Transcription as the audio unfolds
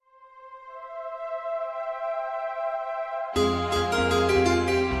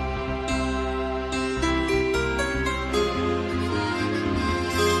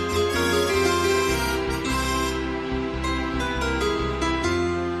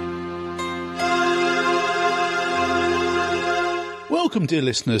Welcome, dear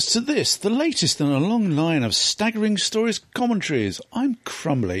listeners, to this, the latest in a long line of staggering stories commentaries. I'm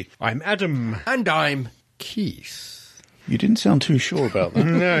Crumbly. I'm Adam. And I'm Keith. You didn't sound too sure about that.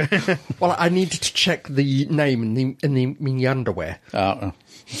 No. Well, I needed to check the name in the underwear.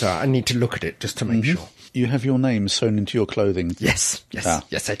 So I need to look at it just to make sure. you have your name sewn into your clothing. Yes,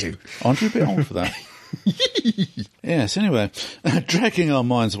 I do. Aren't you a bit old for that? Yes, anyway, dragging our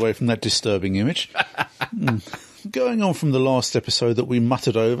minds away from that disturbing image. Going on from the last episode that we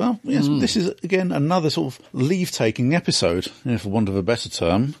muttered over, yes, this is, again, another sort of leave-taking episode, for want of a better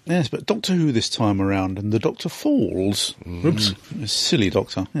term. Yes, but Doctor Who this time around, and the Doctor falls. Oops. Silly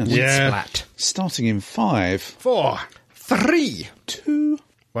Doctor. Yes. Yeah. Splat. Starting in 5, 4, 3, 2...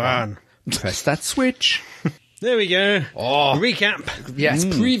 1. Press that switch. There we go. Oh. Recap. Yes,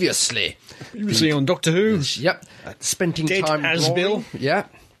 previously. Previously on Doctor Who. Yep. Spending Dead time as drawing. Bill. Yeah.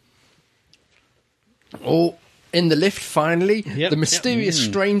 In the lift, finally. Yep, The mysterious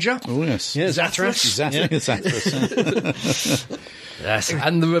stranger. Oh, yes. Yeah, Zathras. Exactly, Zathras. Yes.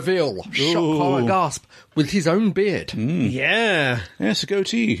 And the reveal. Shock, horror, gasp. With his own beard. Yeah. Yes, a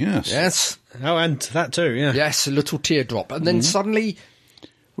goatee, yes. Yes. Oh, and that too, yeah. Yes, a little teardrop. And then suddenly,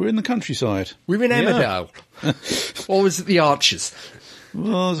 We're in the countryside. we're in Emmerdale. Or was it the Archers?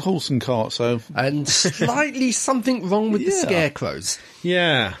 Well, there's a horse and cart, so... And slightly something wrong with the Yeah. scarecrows.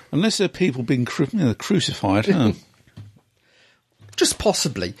 Yeah. Unless there are people being crucified. Just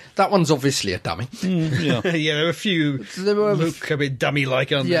possibly. That one's obviously a dummy. Yeah. Yeah, there were a few There were look a bit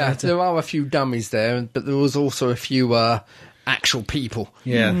dummy-like on Yeah, there. there are a few dummies there, but there was also a few actual people.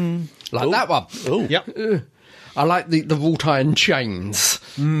 Yeah. Like that one. Oh. Yep. I like the wrought iron chains.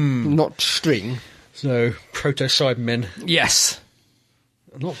 Not string. So, proto-Cybermen. Yes.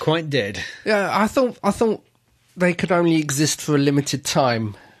 Not quite dead. Yeah, I thought they could only exist for a limited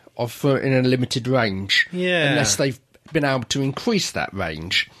time in a limited range. Yeah. Unless they've been able to increase that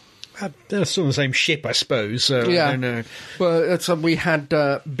range. They're still on the same ship, I suppose, so Yeah. I don't know. Well, so we had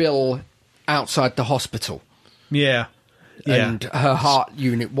Bill outside the hospital. Yeah. Yeah. And her heart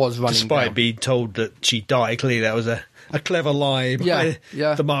unit was running Despite down. being told that she died, clearly that was a clever lie by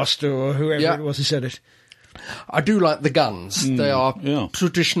Yeah. the master or whoever Yeah. it was who said it. I do like the guns. They are yeah.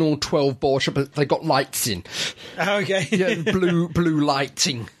 traditional 12-bore, but they got lights in. Oh, okay. Yeah, blue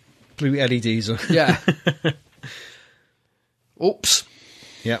lighting. Blue LEDs. Yeah. Oops.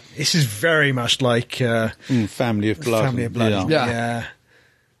 Yeah. This is very much like Family of Blood. Family of Blood. Yeah. Yeah.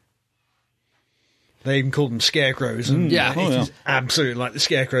 They even called them scarecrows. And Yeah. Oh, it yeah. is absolutely like the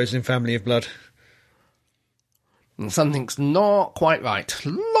scarecrows in Family of Blood. And something's not quite right. A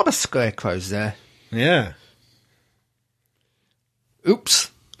lot of scarecrows there. Yeah. Oops.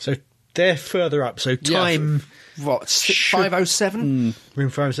 So they're further up. So time... What, Should- 507? Room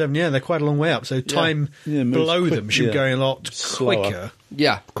 507, yeah, they're quite a long way up. So time Yeah, moves below quick, them should be yeah. going a lot Slower. quicker.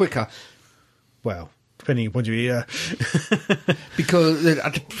 Yeah, quicker. Well, depending on what you... Because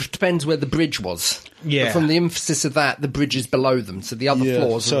it depends where the bridge was. Yeah. But from the emphasis of that, the bridge is below them, so the other Yeah,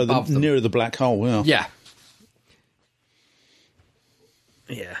 floors so are above them. nearer the black hole, yeah. Yeah.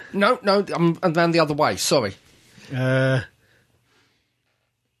 yeah. No, I'm down the other way, sorry.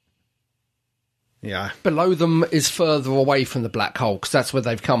 Yeah. Below them is further away from the black hole, because that's where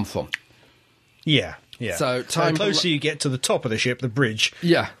they've come from. Yeah. Yeah. So time the closer you get to the top of the ship, the bridge,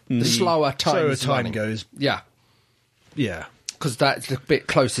 Yeah, the slower time slower is time running. goes. Yeah, Yeah. because that's the bit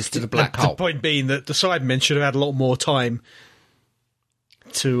closest to the black The hole. point being that the Cybermen should have had a lot more time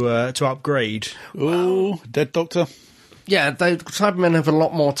to upgrade. Oh, Dead Doctor. Yeah, the Cybermen have a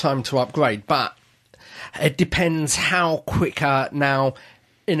lot more time to upgrade, but it depends how quicker now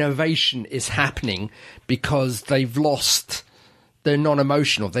innovation is happening, because they've lost their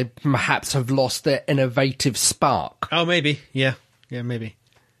non-emotional. They perhaps have lost their innovative spark. Oh, maybe. Yeah. Yeah, maybe.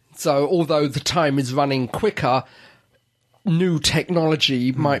 So although the time is running quicker, new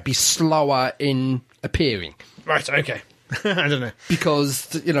technology might be slower in appearing. Right, okay. I don't know.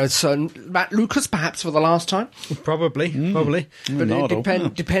 Because, so Matt Lucas perhaps for the last time. Probably. But Nardole,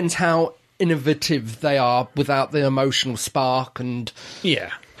 it depends how innovative they are without the emotional spark. And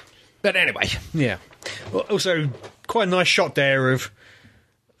Yeah. But anyway. Yeah. Well, also, quite a nice shot there of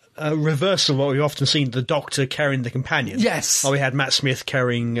a reversal of what we've often seen, the Doctor carrying the companion. Yes. Oh, we had Matt Smith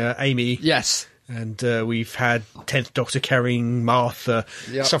carrying Amy. Yes. And we've had 10th Doctor carrying Martha,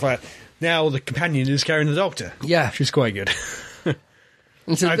 Yep. stuff like that. Now the companion is carrying the Doctor. Yeah. Which is quite good.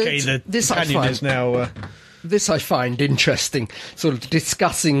 And so Okay, the this I companion find, is now... this I find interesting, sort of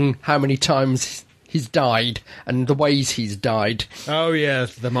discussing how many times he's died and the ways he's died. Oh, yeah,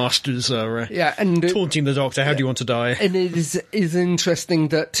 the Masters are Yeah, and taunting the Doctor, how do you want to die? and it is interesting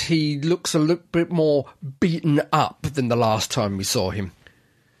that he looks a little bit more beaten up than the last time we saw him.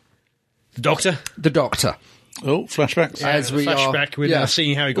 The Doctor? The Doctor. Oh, flashbacks. As we flashback, we're now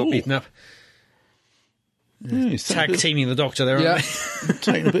seeing how he got Ooh. beaten up. Yeah, he's Tag teaming the Doctor there, Yeah. aren't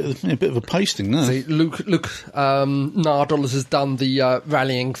they? taking a bit of a pasting now. See, Luke Nardole has done the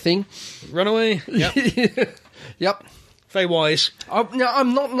rallying thing. Runaway? Yep. Yep. Very wise. No,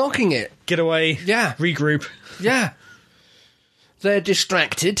 I'm not knocking it. Get away. Yeah. Regroup. Yeah. They're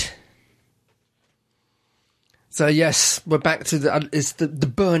distracted. So yes, we're back to it's the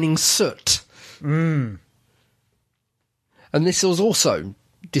burning soot. And this was also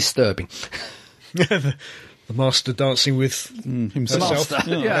disturbing. The Master dancing with Himself.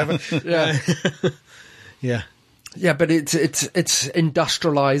 herself. Yeah. Yeah. Yeah, but it's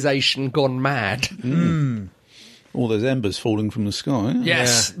industrialization gone mad. All those embers falling from the sky.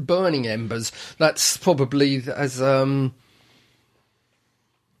 Yes, burning embers. That's probably as the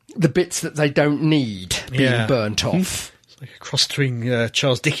bits that they don't need being Yeah. burnt off. It's like a cross between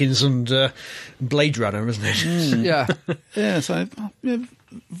Charles Dickens and Blade Runner, isn't it? Yeah, Yeah, so yeah,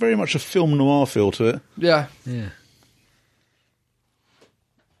 very much a film noir feel to it. yeah. Yeah.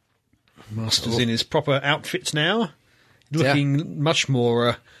 Master's in his proper outfits now, looking much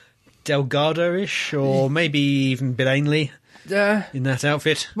more Delgado-ish, or maybe even a bit Ainley Yeah. in that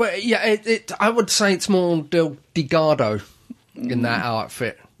outfit. Well, yeah, I would say it's more Del Delgado in that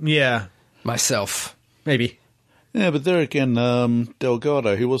outfit, Yeah, myself. maybe. Yeah, but there again,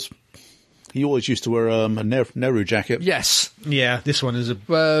 Delgado, he always used to wear a Nehru jacket. Yes. Yeah, this one is a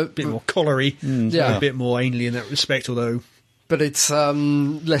Well, bit more collary, yeah. a bit more Ainley in that respect, although... but it's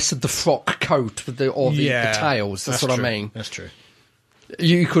less of the frock coat with the tails. That's what true. I mean. That's true.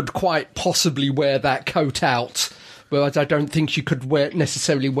 You could quite possibly wear that coat out, whereas I don't think you could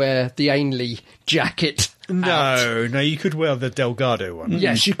necessarily wear the Ainley jacket out. No, you could wear the Delgado one.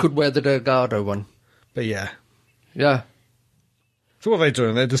 Yes, you could wear the Delgado one. But yeah. Yeah. So what are they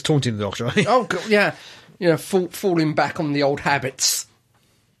doing? They're just taunting the Doctor, right? Oh, yeah. You know, falling back on the old habits.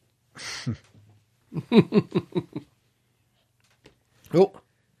 Oh.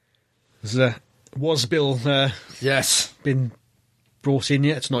 Was Bill Yes. been brought in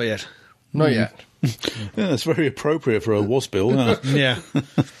yet? Not yet. Not yet. Yeah, that's very appropriate for a wasbill. Yeah.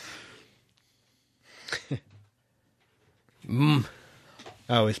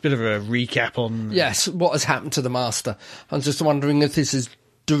 Oh, it's a bit of a recap on... Yes, what has happened to the Master? I'm just wondering if this is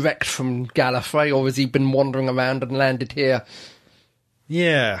direct from Gallifrey, or has he been wandering around and landed here?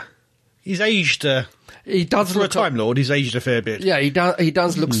 Yeah. He's aged... He does for a look Time Lord, he's aged a fair bit. Yeah, he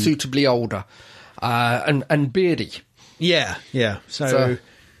does look suitably older, and beardy. Yeah. So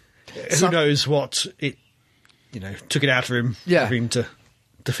who knows what it... took it out of him. Yeah. Having to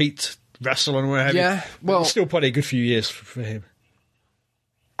defeat Russell and what have you. Yeah, well- It's still probably a good few years for him.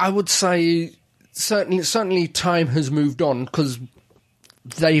 I would say certainly time has moved on, because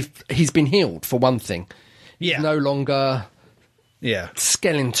he's been healed, for one thing. Yeah. No longer Yeah.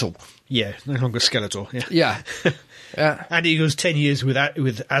 skeletal. Yeah, no longer Skeletor. Yeah. Yeah. Yeah. And he goes 10 years with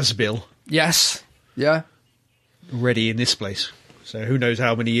Asbil Yes. Yeah. already in this place. So who knows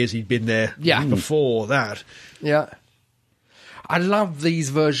how many years he'd been there before that. Yeah. I love these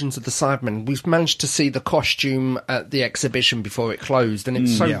versions of the Cybermen. We've managed to see the costume at the exhibition before it closed, and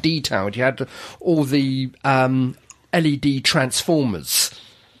it's so detailed. You had all the LED transistors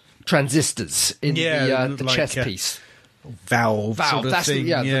in the like, chest piece. Valve Valve, sort of that's thing.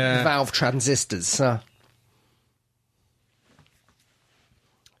 the Valve transistors.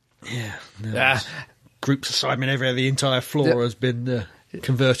 Groups of Cybermen everywhere. The entire floor has been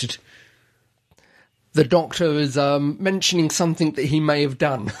converted. The Doctor is mentioning something that he may have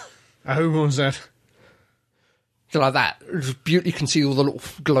done. Oh, what was that? Like that. You can see all the little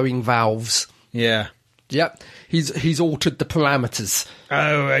glowing valves. Yeah. Yep. He's altered the parameters.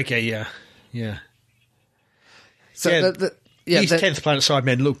 Oh, okay, yeah. So These 10th Planet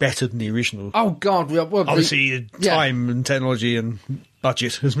Cybermen look better than the original. Oh God! Well, Obviously, time and technology and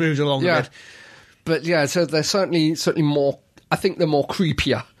budget has moved along a bit. But yeah, so they're certainly more. I think they're more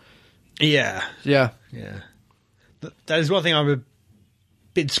creepier. Yeah. Yeah. That is one thing I'm a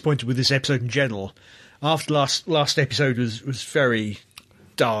bit disappointed with this episode in general. After last episode was very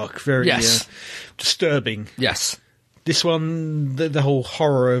dark, very disturbing. Yes. This one, the whole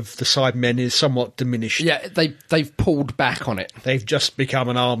horror of the Cybermen is somewhat diminished. Yeah, they've pulled back on it. They've just become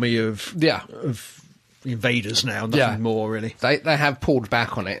an army of invaders now, nothing more really. They have pulled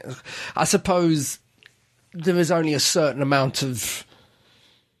back on it. I suppose there is only a certain amount of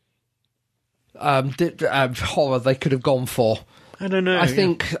horror they could have gone for. I don't know. I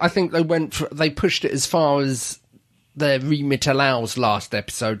think they pushed it as far as their remit allows last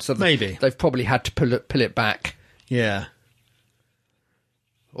episode, so Maybe. they've probably had to pull it back. Yeah.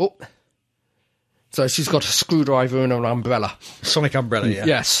 Oh, so she's got a screwdriver and an umbrella. Sonic umbrella, yeah.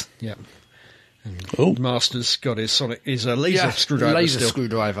 Yes, Yeah. Oh, Master's got his laser screwdriver laser still.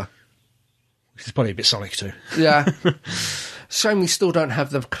 screwdriver. Which is probably a bit Sonic too. Yeah. Shame we still don't have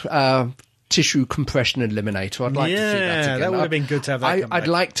the tissue compression eliminator. I'd like to see that again. That would have been good to have that come I'd back.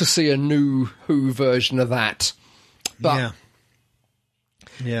 like to see a new Who version of that. But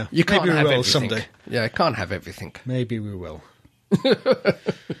Yeah. you can't Maybe we have will everything. someday. Yeah, you can't have everything. Maybe we will.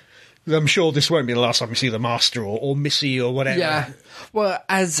 I'm sure this won't be the last time we see the Master or Missy or whatever. Yeah. Well,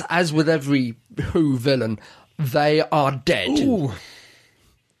 as with every Who villain, they are dead. Ooh.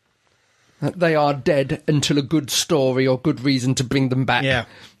 They are dead until a good story or good reason to bring them back. Yeah.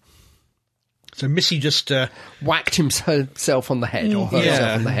 So Missy just Whacked himself on the head or herself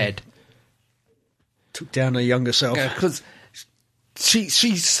Yeah. on the head. took down her younger self. Because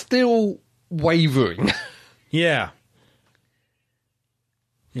she's still wavering. Yeah.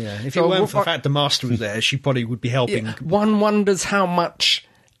 Yeah. If So it weren't for the what- fact the Master was there, she probably would be helping. One wonders how much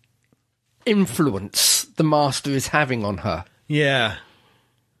influence the Master is having on her. Yeah.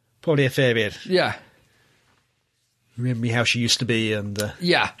 Probably a fair bit. Yeah. Remember me how she used to be and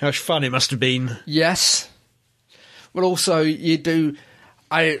Yeah. how much fun it must have been. Yes. But also, the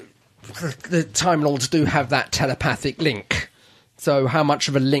Time Lords do have that telepathic link. So how much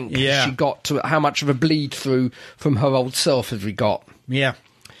of a link Yeah. has she got to it? How much of a bleed through from her old self have we got? Yeah.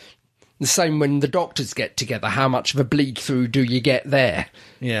 The same when the Doctors get together. How much of a bleed through do you get there?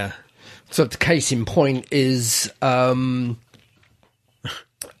 Yeah. So the case in point is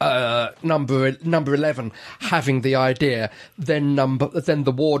number 11 having the idea, then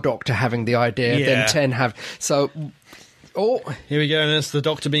the War Doctor having the idea, Yeah. then 10 have. So, Here we go, and that's the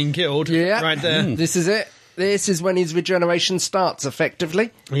Doctor being killed. yeah, Right there. This is it. This is when his regeneration starts,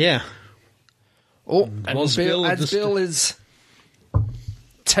 effectively. Yeah. And Was Bill, Bill as just- Bill is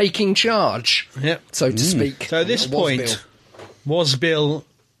taking charge, Yep. so to speak. So at this Was point, Bill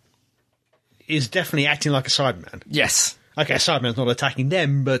is definitely acting like a Cyberman. yes. Okay, Cyberman's not attacking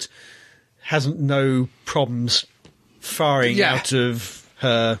them, but hasn't no problems firing Yeah. out of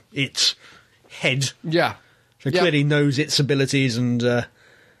its head. Yeah. So Yeah. clearly knows its abilities and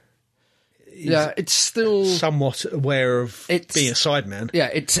Yeah, it's still... somewhat aware of It's- being a Cyberman. Yeah,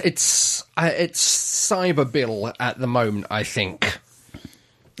 it's Cyber Bill at the moment, I think.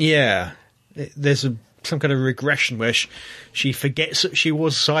 Yeah. There's some kind of regression where she forgets that she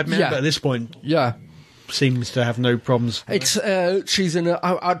was a Cyberman, Yeah. but at this point Yeah. seems to have no problems. It's she's in a.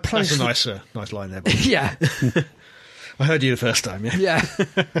 I'd place. That's a nice line there. Yeah, I heard you the first time, yeah.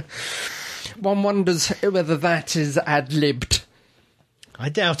 yeah. One wonders whether that is ad-libbed. I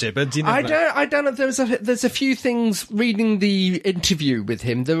doubt it, but you know, I don't know. There's a few things reading the interview with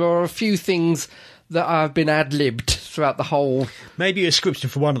him. There are a few things that have been ad-libbed throughout the whole. maybe a scripted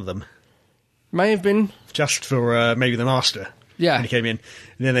for one of them, May have been. just for maybe the Master. Yeah. When he came in,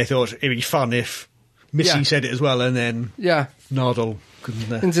 and then they thought it'd be fun if Missy Yeah. said it as well, and then Yeah. Nardole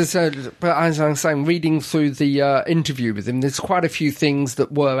couldn't. And but as I'm saying, reading through the interview with him, there's quite a few things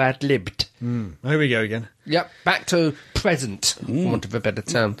that were ad-libbed. Here we go again. Yep, back to present, for want of a better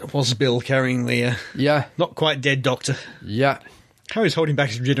term. Was Bill carrying the Yeah, not quite dead Doctor? yeah. How he's holding back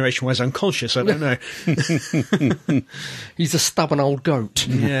his regeneration while he's unconscious, I don't know. He's a stubborn old goat.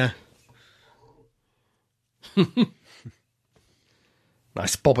 Yeah.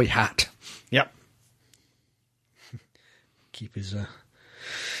 Nice bobby hat. Yep. Keep his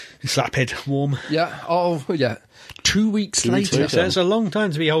slap head warm. Yeah. Oh, yeah. 2 weeks weeks later. later. So it's a long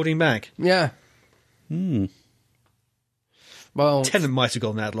time to be holding back. Yeah. Well, Tennant might have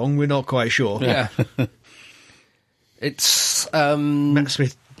gone that long, we're not quite sure. yeah. It's Matt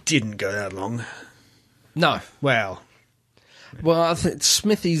Smith didn't go that long. no. Well, Well, I think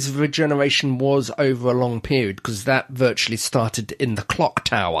Smithy's regeneration was over a long period because that virtually started in the clock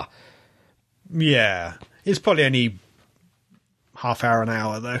tower. yeah. It's probably only half hour, an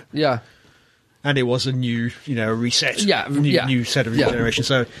hour, though. Yeah. And it was a new, a reset. Yeah, yeah. New set of Yeah. regeneration,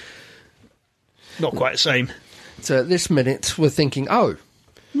 so not quite the same. So at this minute, we're thinking, oh,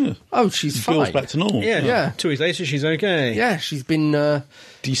 she's Bill's fine. back to normal. Yeah. Yeah. 2 weeks later, she's okay. Yeah, she's been.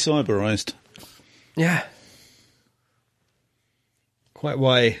 Decyberized. Yeah. Quite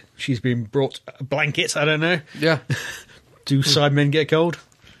why she's been brought a blanket, I don't know. Yeah. Do Cybermen get cold?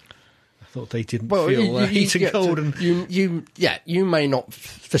 I thought they didn't feel heat and get cold. to- And you may not.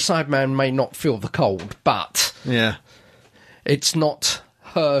 The Cyberman may not feel the cold, but yeah. it's not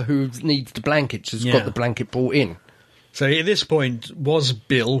her who needs the blanket has Yeah. got the blanket brought in. So at this point, was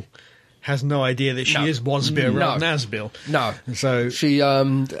Bill has no idea that she No. is was Bill No. rather than as Bill. No. So She,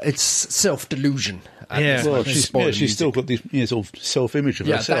 it's self-delusion. Yeah. Well, She's she's spoiling she's still got this sort of self-image of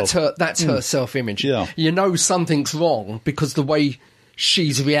Yeah, herself. that's her self-image. Yeah. You know something's wrong because the way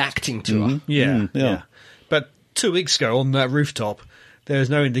she's reacting to her. yeah, yeah. But 2 weeks ago on that rooftop, there was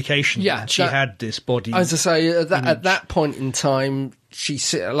no indication Yeah, that she had this body. As I say, at that point in time, she,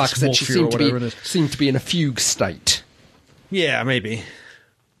 like I said, she Morphia or seemed to whatever it be is. seemed to be in a fugue state. Yeah, maybe.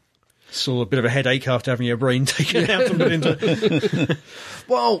 Saw a bit of a headache after having your brain taken out and put into.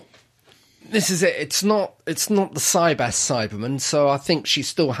 Well, this is it. It's not the Cybas Cyberman, so I think she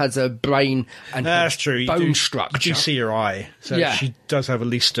still has her brain and her That's true. bone structure. You do see her eye, so Yeah. she does have at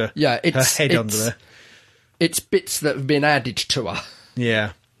least her it's head under there. It's bits that have been added to her.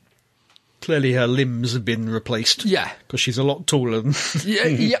 Yeah. Clearly, her limbs have been replaced. Yeah. because she's a lot taller than.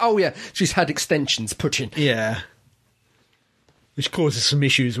 Yeah. Oh, yeah. She's had extensions put in. Yeah. Which causes some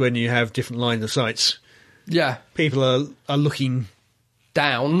issues when you have different lines of sights. Yeah. People are looking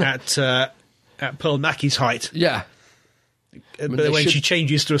Down. at Pearl Mackey's height, Yeah. but they when should- she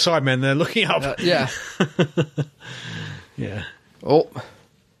changes to a Cyberman, they're looking up. Yeah. Yeah. Oh,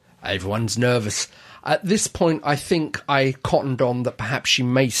 everyone's nervous. At this point, I think I cottoned on that perhaps she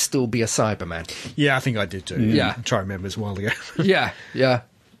may still be a Cyberman. Yeah, I think I did too. Yeah. I'm trying to remember, it's a while ago. Yeah, yeah.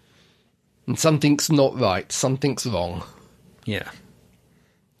 And something's not right. Something's wrong. Yeah.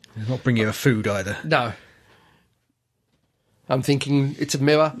 They're not bringing her food either. No. I'm thinking it's a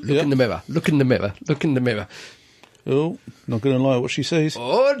mirror. Look Yep. in the mirror. Look in the mirror. Look in the mirror. Oh, not going to lie, what she says.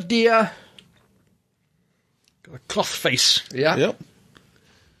 Oh dear. Got a cloth face. Yeah. Yep.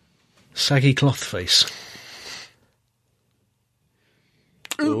 Saggy cloth face.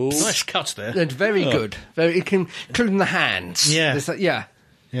 Oh, Nice cut there. And very good. Very, including the hands. Yeah. Yeah.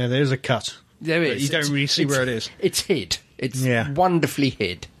 Yeah, there's a cut. There But is. you don't really see It's- where it is. It's hid. It's Yeah. wonderfully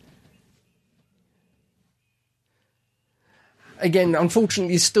hid. Again,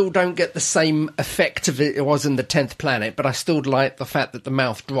 unfortunately, you still don't get the same effect of it was in the 10th Planet, but I still like the fact that the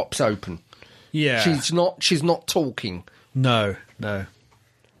mouth drops open. Yeah. She's not talking. No.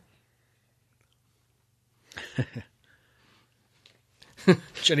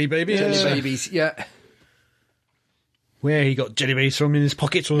 Jelly baby. Jelly babies, yeah. Where he got jelly babies from in his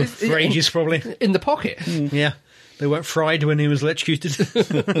pockets or for ages, probably. In the pocket. Yeah. They weren't fried when he was electrocuted.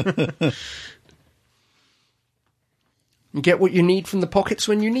 You get what you need from the pockets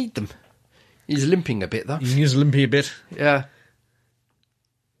when you need them. He's limping a bit, though. He's limpy a bit. Yeah.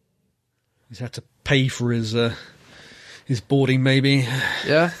 He's had to pay for his boarding, maybe,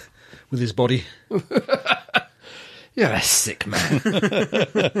 Yeah. with his body. You're a sick man.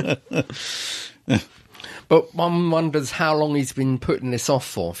 But one wonders how long he's been putting this off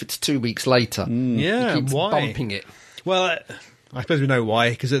for. If it's 2 weeks later, Yeah, he keeps why? bumping it. Well, I suppose we know why,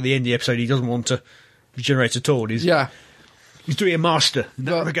 because at the end of the episode he doesn't want to regenerate at all. He's doing a master in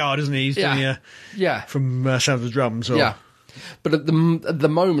that Well, regard, isn't he? He's yeah. doing Yeah, from Sound of the Drums. Or, yeah. But at the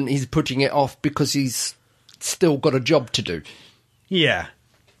moment, he's putting it off because he's still got a job to do. Yeah.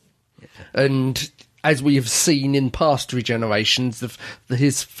 And as we have seen in past regenerations,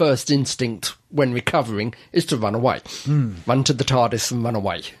 his first instinct when recovering is to run away. Run to the TARDIS and run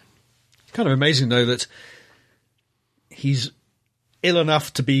away. Kind of amazing, though, that he's ill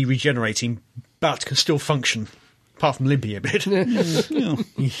enough to be regenerating, but can still function, apart from limping a bit.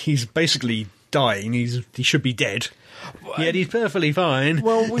 He's basically dying. He should be dead. Yet he's perfectly fine.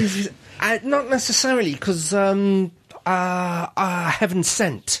 Well, we've not necessarily because Heaven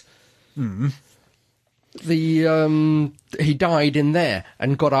Sent. He died in there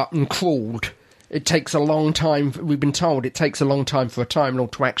and got up and crawled. It takes a long time. We've been told it takes a long time for a Time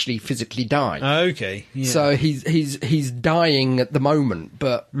Lord to actually physically die. Okay. Yeah. So he's dying at the moment,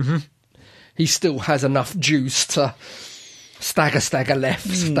 but he still has enough juice to stagger left,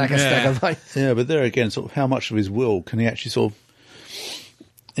 stagger right. yeah, but there again, sort of how much of his will can he actually sort of...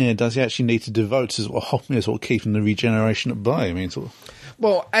 Yeah, does he actually need to devote to sort of keeping the regeneration at bay? I mean, sort of...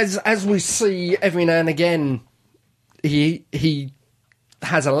 Well, as we see every now and again, he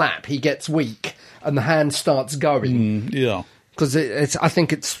has a lap. He gets weak, and the hand starts going Yeah. because I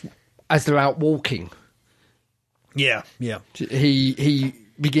think it's as they're out walking. Yeah. He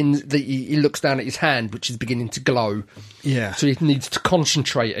begins. He looks down at his hand, which is beginning to glow. Yeah. So he needs to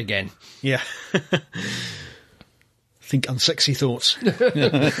concentrate again. Yeah. Think unsexy thoughts.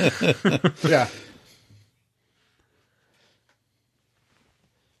 Yeah.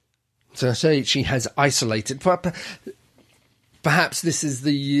 So I say she has isolated. Perhaps this is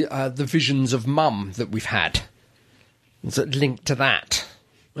the visions of Mum that we've had. Is it linked to that?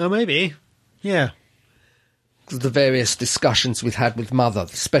 Well, maybe. Yeah. The various discussions we've had with Mother,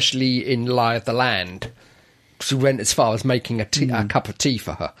 especially in Lie of the Land. She went as far as making a cup of tea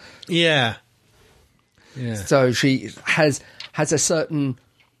for her. Yeah. Yeah. So she has a certain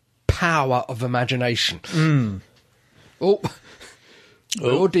power of imagination.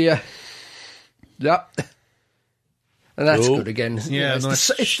 Oh dear. Yep. And that's good again. Yeah,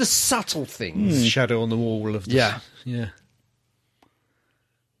 it's the subtle things. Shadow on the wall of the... Yeah. Yeah.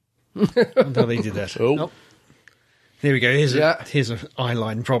 I wonder how they did that. Oh. There we go. Here's an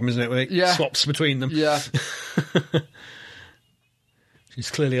eyeline problem, isn't it? Where it swaps between them. Yeah.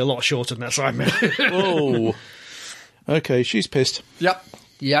 She's clearly a lot shorter than that side man. Oh. Okay, she's pissed. Yep.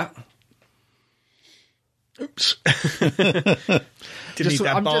 Yeah. Oops. Didn't need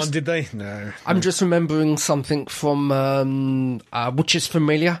that barn, did they? No. I'm just remembering something from which is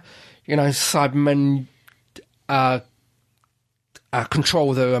familiar. You know, Cybermen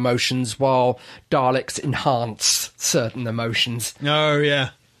control their emotions while Daleks enhance certain emotions. Oh, yeah.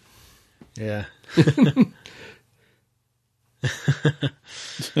 Yeah.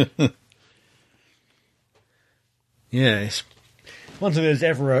 Yes. I wonder if there's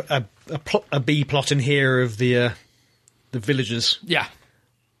ever a B plot in here of the villagers Yeah.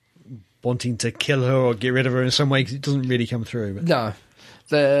 wanting to kill her or get rid of her in some way, because it doesn't really come through. But. No,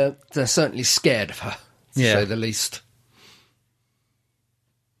 they're certainly scared of her, to say the least.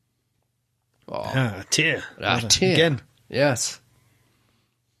 Oh. Tear. Tear. Again. Yes.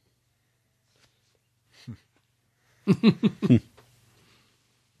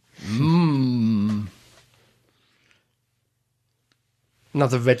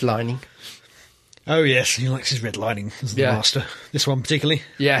 Another redlining. Oh, yes, he likes his redlining as the master. This one particularly.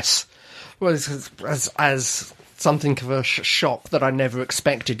 Yes. Well, as something of a shock that I never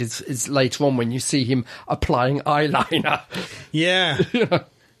expected is later on when you see him applying eyeliner. Yeah.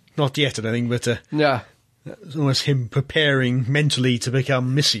 Not yet, I don't think, but yeah. it's almost him preparing mentally to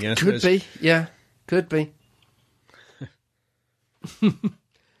become Missy, I suppose. Could be, yeah. Could be.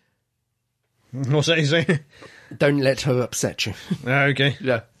 What's that you say? Don't let her upset you. Okay.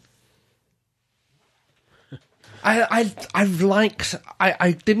 Yeah. I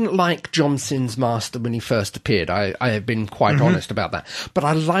didn't like Johnson's Master when he first appeared. I have been quite honest about that. But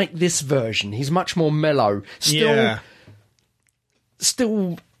I like this version. He's much more mellow. Still,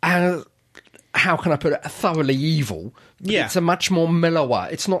 how can I put it? Thoroughly evil. Yeah. It's a much more mellower.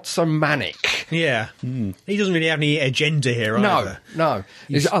 It's not so manic. Yeah. He doesn't really have any agenda here either. No.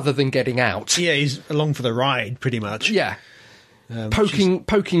 He's other than getting out. Yeah, he's along for the ride, pretty much. Yeah.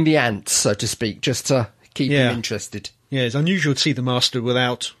 Poking the ants, so to speak, just to keep him interested. Yeah, it's unusual to see the Master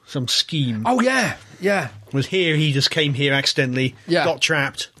without some scheme. Oh, yeah. Yeah. Whereas here, he just came here accidentally, got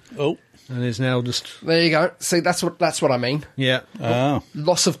trapped. Oh. And is now just... There you go. See, that's what I mean. Yeah. Oh.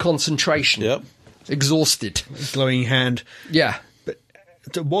 Loss of concentration. Yep. Exhausted. Glowing hand. Yeah. But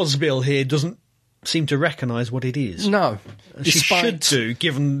Wasbill here doesn't seem to recognise what it is. No. She should do,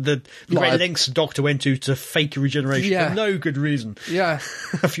 given the great lengths the Doctor went to fake regeneration for no good reason. Yeah.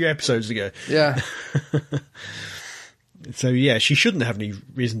 A few episodes ago. Yeah. So, yeah, she shouldn't have any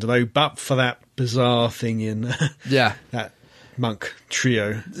reason to know, but for that bizarre thing in that monk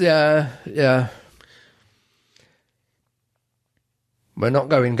trio. Yeah, yeah. We're not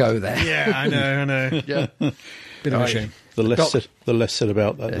going to go there. Yeah, I know. Yeah. Bit of a shame. The less said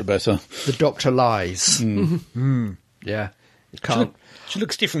about that, the better. The Doctor lies. Yeah. You can't. She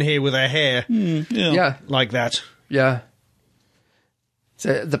looks different here with her hair. Yeah. Like that. Yeah.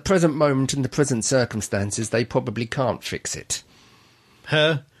 So the present moment and the present circumstances, they probably can't fix it.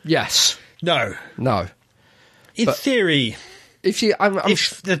 Her? Yes. No. In theory, if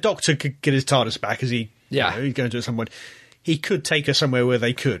the Doctor could get his TARDIS back, as he's going to at some point, he could take her somewhere where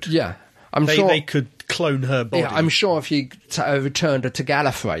they could. Yeah. I'm sure they could clone her body. Yeah, I'm sure if you returned her to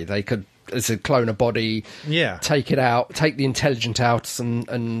Gallifrey, they could, as a clone a body, take it out, take the intelligent out,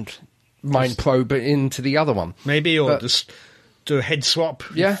 and mind probe it into the other one. Maybe, or just do a head swap,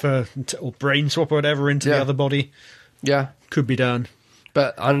 or brain swap or whatever into the other body. Yeah. Could be done.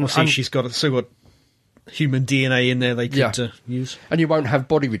 But she's still got human DNA in there they could use. And you won't have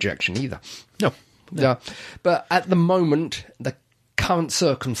body rejection either. No. Yeah. But at the moment, the current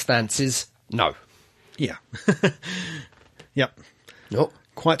circumstances, no. Yeah. Yep. Nope.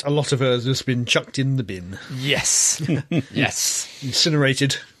 Quite a lot of hers has been chucked in the bin. Yes. Yes.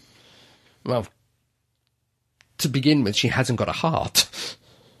 Incinerated. Well, to begin with, she hasn't got a heart.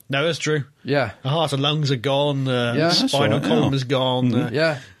 No, that's true. Yeah. Her heart and lungs are gone. Spinal column is gone.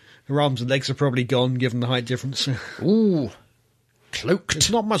 Her arms and legs are probably gone, given the height difference. Ooh. Cloaked.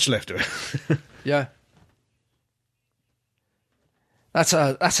 There's not much left of her. Yeah. That's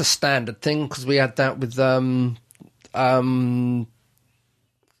a standard thing, because we had that with Day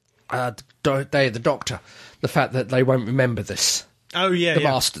of the Doctor. The fact that they won't remember this. Oh, yeah, The yeah.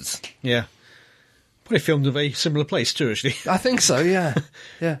 Masters. Yeah. Probably filmed in a very similar place, too, actually. I think so, yeah.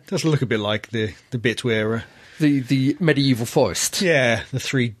 Yeah. Does look a bit like the bit where... The medieval forest. yeah, the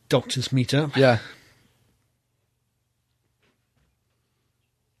three doctors meet up. Yeah.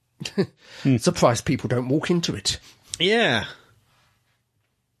 Surprised people don't walk into it. Yeah.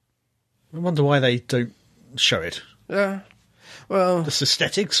 I wonder why they don't show it. Yeah. Well, Just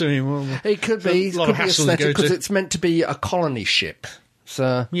aesthetics? I mean, well, it could be. a lot It could of be hassle to go aesthetic, because to. it's meant to be a colony ship.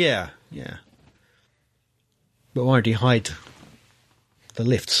 So, yeah, yeah. But why do you hide the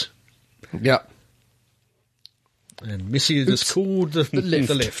lifts? yeah. And Missy is just called the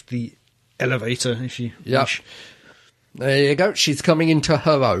lift, the elevator, if you Yep. wish. There you go. She's coming into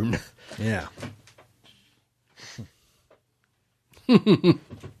her own. Yeah.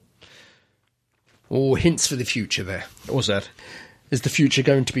 Oh, hints for the future there. What was that? Is the future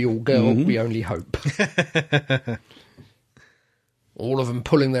going to be all girl? We only hope. All of them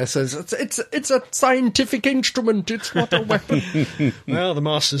pulling their says it's a scientific instrument. It's not a weapon. Well, the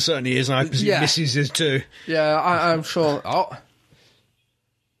Master certainly is, and I presume Yeah. Missy's is too. Yeah, I'm sure. Oh.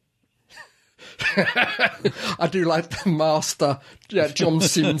 I do like the Master, John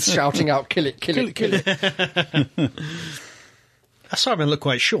Sims shouting out, "Kill it, kill it, kill it." That Cybermen look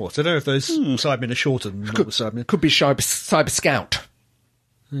quite short. I don't know if those Cybermen are shorter than normal Cybermen. Could be Cyber Scout.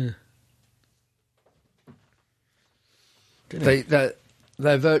 They're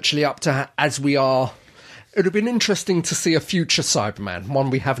virtually up to as we are. It would have been interesting to see a future Cyberman, one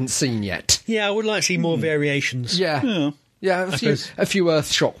we haven't seen yet. Yeah, I would like to see more variations. Yeah, a few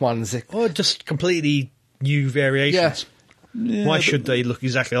Earthshock ones. Or just completely new variations. Why should they look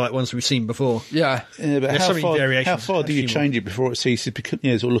exactly like ones we've seen before? Yeah, but There's so many variations. how far do you change it before it ceases to become,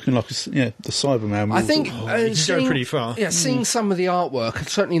 sort of looking like the Cyberman? I think it's going pretty far. Yeah, seeing some of the artwork,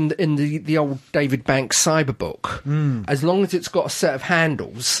 certainly in the old David Banks Cyberbook, as long as it's got a set of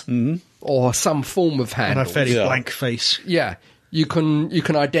handles or some form of And a handles, fairly blank face. yeah, you can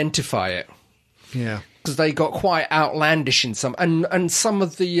identify it. Yeah. Because they got quite outlandish in some, and some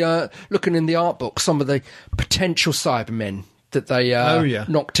of the looking in the art book, some of the potential Cybermen that they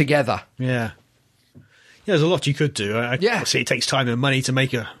knocked together. Yeah. Yeah, there's a lot you could do. Obviously, it takes time and money to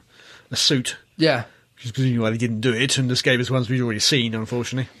make a suit. Yeah, Which is presumably why they didn't do it, and just gave us ones we'd already seen,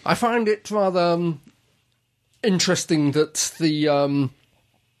 unfortunately. I find it rather interesting that the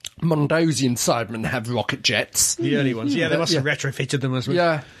Mondosian Cybermen have rocket jets. The early ones. Yeah, they must have retrofitted them as well.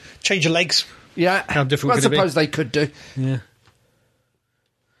 Yeah, Change your legs. yeah. How different well, I could it be? suppose they could do. Yeah.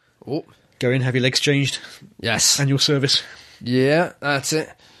 Oh, Go in, have your legs changed. yes. Annual service. Yeah, that's it.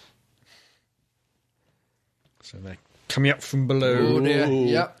 So they're coming up from below. Oh dear.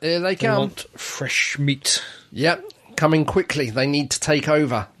 Yep, here they They come. want fresh meat. Yep, coming quickly. They need to take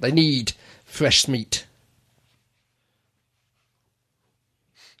over. They need fresh meat.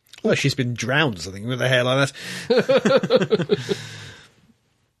 Well, she's been drowned or something with her hair like that.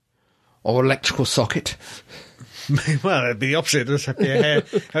 Or electrical socket. Well, it'd be the opposite. It does have to be her hair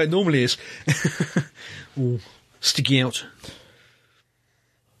how it normally is. All sticking out.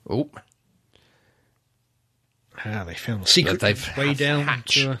 Oh, They found a secret they've way down.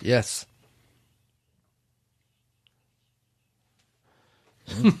 hatch. To, Yes.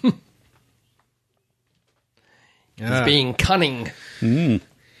 Being cunning.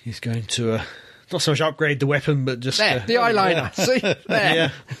 He's going to not so much upgrade the weapon, but just There, the eyeliner. See?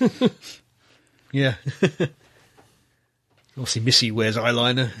 There. Yeah. Obviously, Missy wears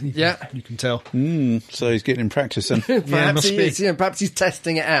eyeliner. Yeah. You can tell. So he's getting in practice then. Perhaps must he be. is. Yeah, perhaps he's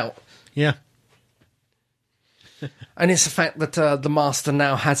testing it out. Yeah. And it's the fact that the Master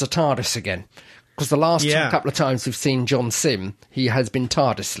now has a TARDIS again. Because the last couple of times we've seen John Sim, he has been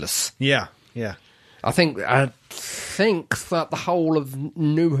TARDISless. Yeah. Yeah. I think that the whole of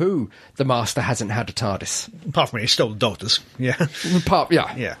New Who, the Master hasn't had a TARDIS. Apart from when he stole the Doctor's. Yeah.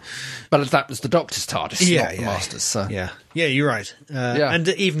 Yeah. But that was the Doctor's TARDIS, not the Master's. So. Yeah. Yeah, you're right. And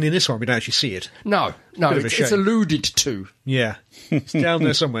even in this one, we don't actually see it. No, Bit of a it's shame. alluded to. Yeah. It's down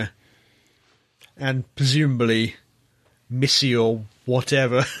there somewhere. And presumably, Missy or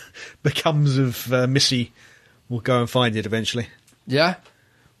whatever becomes of Missy will go and find it eventually. Yeah?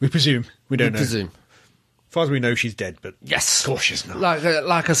 We presume. We don't know. Presume. As far as we know, she's dead, but Yes. of course she's not.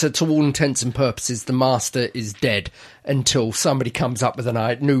 Like I said, to all intents and purposes, the Master is dead until somebody comes up with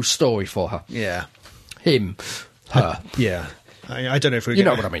a new story for her. Yeah. Him. Her. Yeah. I don't know if we're You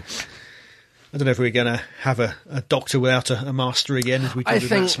know gonna, what I mean. I don't know if we're going to have a Doctor without a Master again, as we did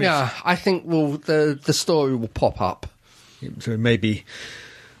with Matt Smith. I think the story will pop up. So maybe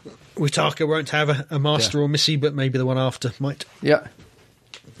Witaka won't have a master or Missy, but maybe the one after might. Yeah.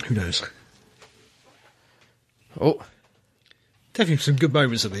 Who knows? Oh. Definitely some good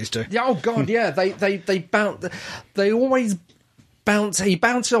moments of these two. Yeah, oh god, yeah. They bounce. They always bounce. He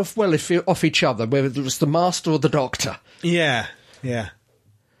bounces off well off each other, whether it was the master or the doctor. Yeah.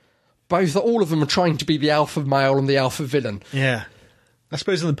 All of them are trying to be the alpha male and the alpha villain. Yeah. I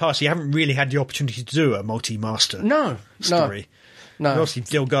suppose in the past you haven't really had the opportunity to do a multi-master story. No. Obviously,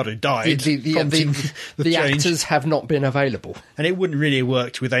 Delgado died. The actors have not been available. And it wouldn't really have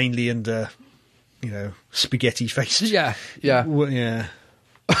worked with Ainley and, spaghetti faced. Yeah. Yeah.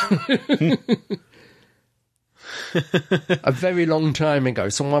 A very long time ago.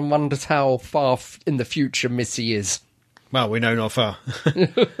 Someone wonders how far in the future Missy is. Well, we know not far.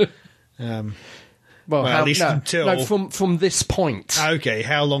 At least until... No, from this point. Okay,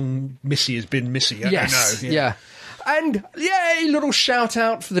 how long Missy has been Missy? I don't know. Yeah. And, yay, little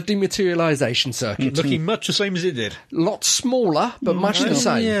shout-out for the dematerialisation circuit. Looking much the same as it did. A lot smaller, but much the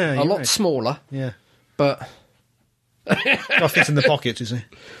same. Yeah, a lot right. smaller. Yeah. But... Got fits in the pocket, is it?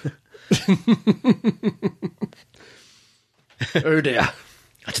 Oh, dear.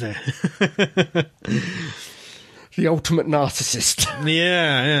 I don't know. The ultimate narcissist.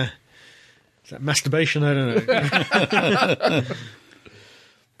 Yeah. Is that masturbation? I don't know.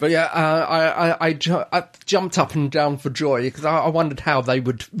 But yeah, I jumped up and down for joy because I wondered how they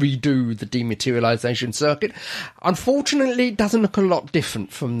would redo the dematerialisation circuit. Unfortunately, it doesn't look a lot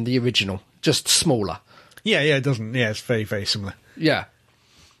different from the original, just smaller. Yeah, it doesn't. Yeah, it's very, very similar. Yeah.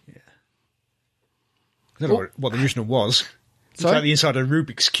 I don't know what the original was. It's Sorry? like the inside of a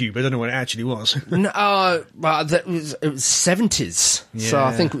Rubik's Cube. I don't know what it actually was. Well, it was 70s, so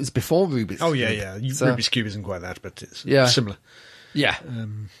I think it was before Rubik's. Oh, yeah. Rubik's Cube isn't quite that, but it's similar. Yeah.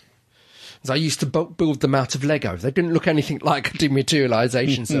 So I used to build them out of Lego. They didn't look anything like a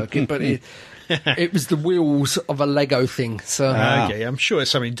dematerialisation circuit, but it was the wheels of a Lego thing. So Okay, I'm sure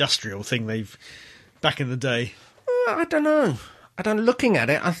it's some industrial thing they've... Back in the day. I don't know. Looking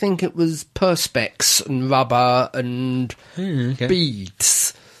at it, I think it was perspex and rubber and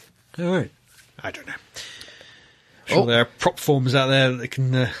beads. All right. I don't know. I'm sure there are prop forms out there that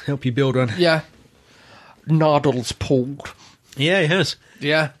can help you build one. Yeah. Nardle's pulled. Yeah, he has.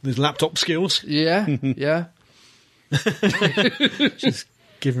 Yeah. His laptop skills. Yeah. Yeah. Just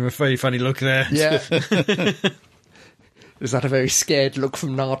give him a very funny look there. Yeah. Is that a very scared look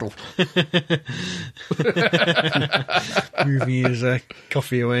from Nardle? Moving his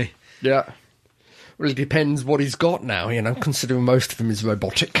coffee away. Yeah. Well, it depends what he's got now, considering most of him is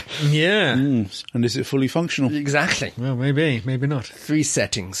robotic. Yeah. And is it fully functional? Exactly. Well, maybe not. 3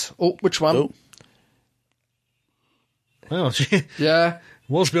 settings. Oh, which one? Oh. Well, Yeah.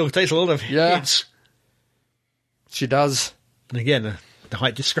 Wolfsbill takes a lot of hits. She does. And again, the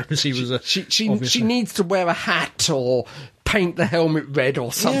height discrepancy was She needs to wear a hat or paint the helmet red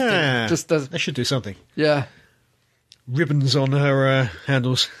or something. Yeah. Just they should do something. Yeah. Ribbons on her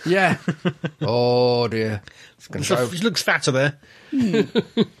handles. Yeah. Oh, dear. She looks fatter there.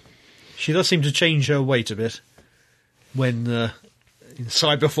 She does seem to change her weight a bit when in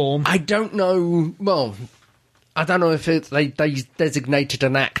cyber form. I don't know. Well, I don't know if they designated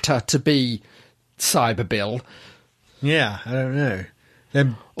an actor to be Cyber Bill. Yeah, I don't know.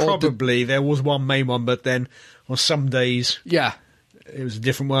 Then probably there was one main one, but then on some days Yeah. it was a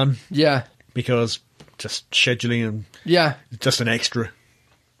different one Yeah. because just scheduling and Yeah. just an extra.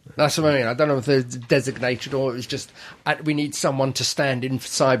 That's what I mean. I don't know if they're designated or it was just we need someone to stand in for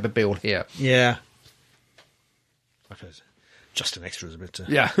Cyber Bill here. Yeah. I suppose just an extra is a bit...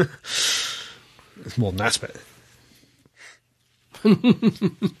 Yeah. It's more than that, but...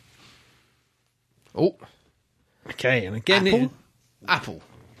 Oh. Okay, and again... Apple.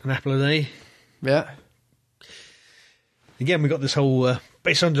 An apple a day. Yeah. Again, we got this whole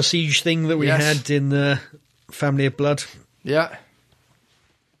Base Under Siege thing that we had in Family of Blood. Yeah.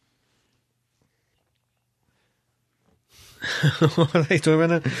 What are they talking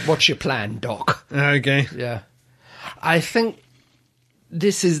about now? What's your plan, Doc? Okay. Yeah. I think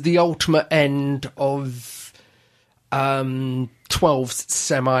this is the ultimate end of 12's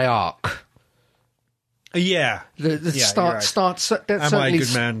semi-arc. Yeah. The start. Am I a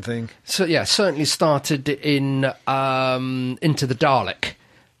good man thing? So yeah, certainly started in Into the Dalek.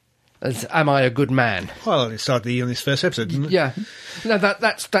 As Am I a Good Man? Well, it started on this first episode, didn't it? Yeah. No,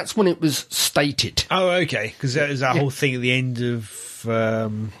 that's when it was stated. Oh, okay. Because that was that whole thing at the end of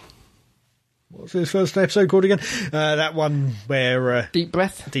what's his first episode called again? That one where Deep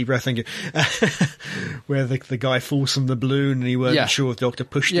Breath. Deep Breath, thank you. Where the guy falls from the balloon and he wasn't sure if the Doctor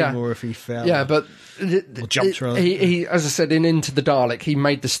pushed him or if he fell. Yeah, but or jumped, rather. He, as I said, in Into the Dalek, he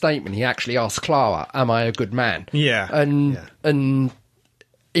made the statement. He actually asked Clara, "Am I a good man?" Yeah, and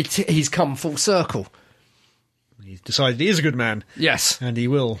he's come full circle. He's decided he is a good man. Yes, and he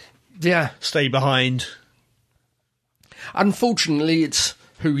will. Yeah, stay behind. Unfortunately, it's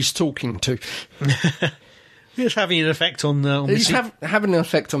who he's talking to. He's having an effect on he's Missy. Having an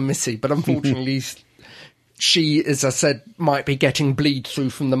effect on Missy, but unfortunately, she, as I said, might be getting bleed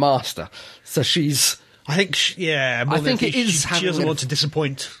through from the Master. So she's. I think, I think it is. She doesn't want to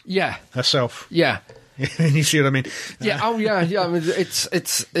disappoint. Herself. Yeah. You see what I mean? Yeah. Oh, yeah. Yeah. I mean,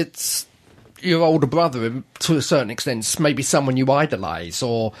 it's your older brother to a certain extent. It's maybe someone you idolise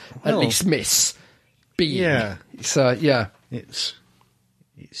or at least miss being. Yeah. So yeah. It's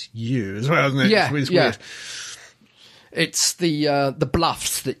you as well, isn't it? Yeah. It's yeah. weird. It's the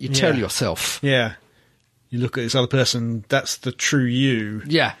bluffs that you tell yourself. Yeah. You look at this other person, that's the true you.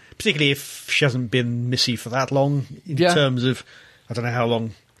 Yeah. Particularly if she hasn't been Missy for that long, in terms of, I don't know how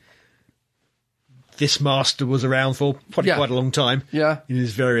long this Master was around for, probably quite a long time. Yeah. In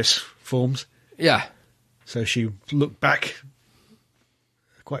his various forms. Yeah. So she looked back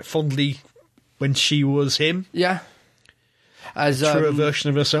quite fondly when she was him. Yeah. As truer version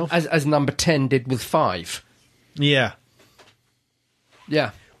of herself. As number 10 did with 5. Yeah.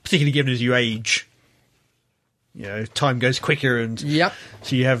 Yeah. Particularly given as you age. You know, time goes quicker and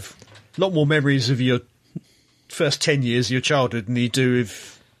so you have a lot more memories of your first 10 years of your childhood than you do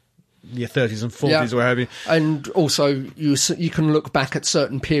of your 30s and 40s or what have you. And also, you can look back at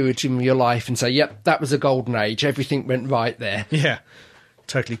certain periods in your life and say, yep, that was a golden age. Everything went right there. Yeah.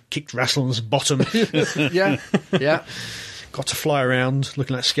 Totally kicked Rassilon's bottom. Yeah. Yeah. Got to fly around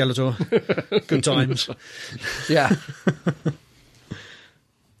looking like Skeletor. Good times. Yeah.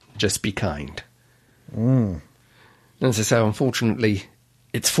 Just be kind. As I say, unfortunately,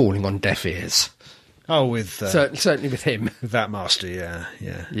 it's falling on deaf ears. Oh, with certainly with him, with that Master,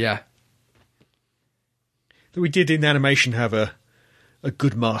 yeah. We did in animation have a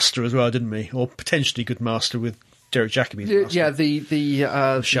good Master as well, didn't we? Or potentially good Master with Derek Jacobi's Master. Yeah, the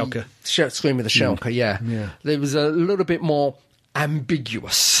Shelka. Scream of the Shelka. Yeah, there was a little bit more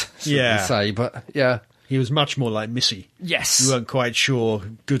ambiguous, we say, but he was much more like Missy. Yes, you weren't quite sure,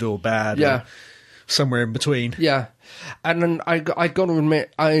 good or bad. Yeah. Somewhere in between. Yeah. And then I got to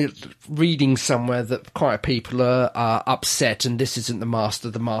admit, reading somewhere that quite a people are upset and this isn't the Master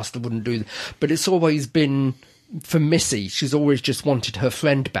wouldn't do that. But it's always been, for Missy, she's always just wanted her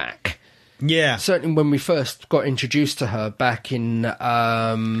friend back. Yeah. Certainly when we first got introduced to her back in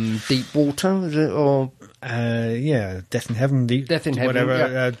Deep Water, was it? Or Death in Heaven. Death in Heaven,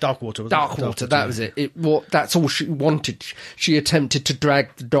 whatever. Dark Water. Dark Water, that was it. That's all she wanted. She attempted to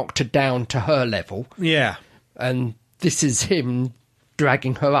drag the Doctor down to her level. Yeah. And this is him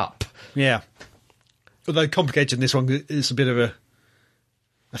dragging her up. Yeah. Although complicated in this one, it's a bit of a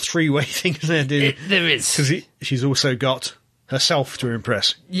three-way thing, isn't it? There is. Because she's also got herself to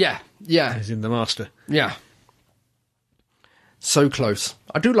impress. Yeah. As in the Master. Yeah. So close.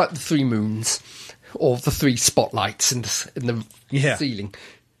 I do like the 3 moons, or the 3 spotlights in the ceiling.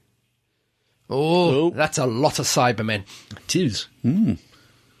 Oh, that's a lot of Cybermen. It is.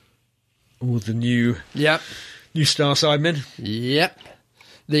 All the new Star Cybermen. Yep.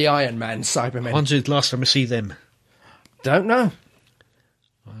 The Iron Man Cybermen. I wonder the last time I see them. Don't know.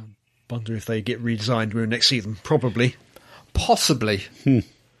 I wonder if they get redesigned when we next see them. Probably. Possibly.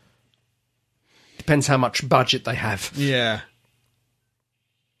 Depends how much budget they have. Yeah.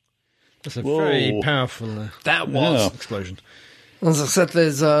 That's a very powerful explosion. As I said,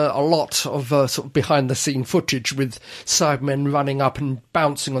 there's a lot of sort of behind-the-scene footage with Cybermen running up and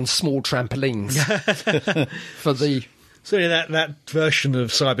bouncing on small trampolines for the... So that version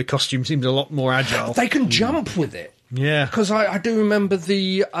of Cyber costume seems a lot more agile. They can jump with it. Yeah. Because I do remember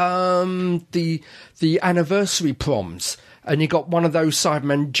the anniversary proms, and you got one of those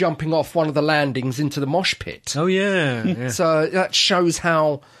Cybermen jumping off one of the landings into the mosh pit. Oh, yeah. So that shows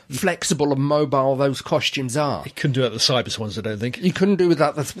how flexible and mobile those costumes are. You couldn't do that with the Cybers ones, I don't think. You couldn't do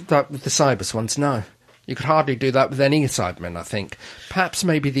that with the Cybers ones, no. You could hardly do that with any Cybermen, I think. Perhaps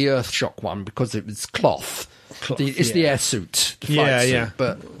maybe the Earthshock one, because it was cloth. It's the air suit. The fight suit,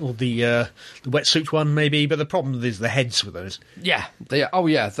 but or the wetsuit one, maybe. But the problem is the heads with those. Yeah.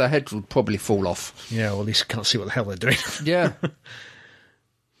 The heads would probably fall off. Yeah, well, at least you can't see what the hell they're doing. Yeah.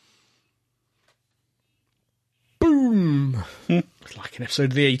 Boom! Boom! Like an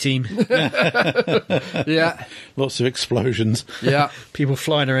episode of the A-Team. Yeah, Lots of explosions. yeah. People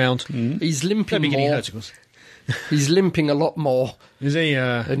flying around. He's Don't limping be getting more. hurt, of course. He's limping a lot more, Is he,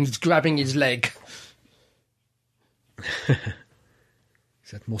 and he's grabbing his leg.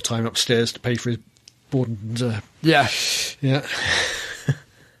 he's had more time upstairs to pay for his board and, Yeah, yeah.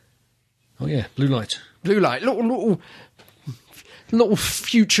 Oh, yeah, blue light. blue light, little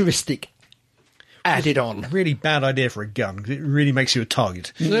futuristic added on. Really bad idea for a gun, because it really makes you a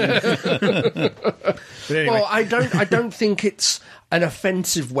target. But anyway, Well, I don't think it's an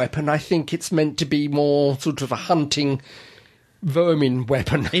offensive weapon. I think it's meant to be more sort of a hunting vermin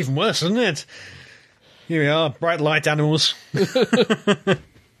weapon. even worse, isn't it? Here we are, bright light animals. You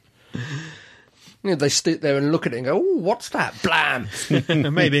know, they sit there and look at it and go, "Oh, what's that?" Blam.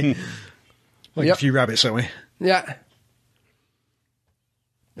 Maybe. Like Yep. a few rabbits, that way. Yeah.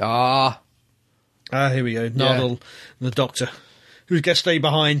 Ah. Here we go. Nardal and the doctor. Who's going to stay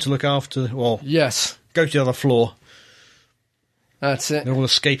behind to look after, well, Yes. go to the other floor. That's it. They're all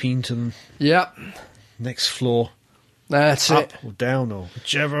escaping to the Yep. next floor. That's it. Up or down or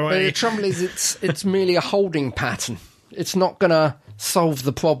whichever But the way. trouble is, it's merely a holding pattern. It's not going to solve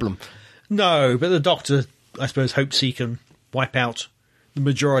the problem. No, but the doctor, I suppose, hopes he can wipe out the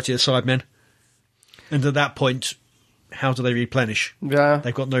majority of Sidemen. And at that point, how do they replenish? Yeah.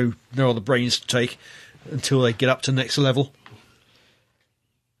 They've got no other brains to take until they get up to the next level.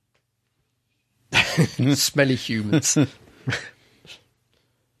 Smelly humans.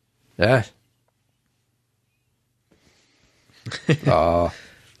 Yeah. Ah.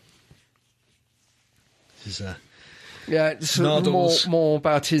 This is, Yeah, it's Nardal's- more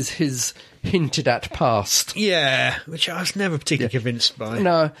about his hinted at past. yeah, which I was never particularly convinced by.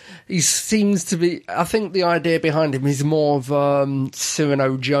 No, he seems to be. I think the idea behind him is more of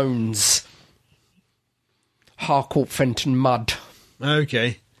Cyrano Jones, Harcourt Fenton Mudd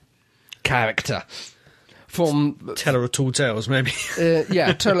Okay. character from. Teller of Tall Tales, maybe.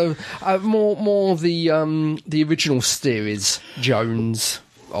 Yeah, more the original series Jones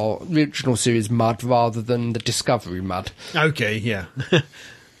or original series Mudd rather than the Discovery Mudd. Okay, yeah.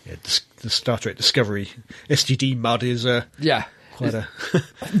 Yeah, the Star Trek Discovery STD Mudd is Yeah, quite a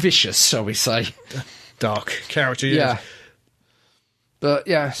vicious, shall we say? dark character. Yeah, but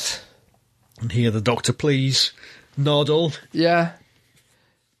yes, And here the Doctor, please. Nardal. yeah,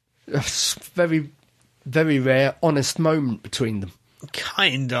 it's very, very rare, honest moment between them.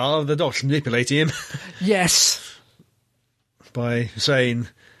 Kind of. The Doctor's manipulating him Yes, by saying,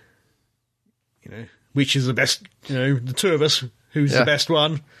 which is the best, the two of us, who's Yeah. the best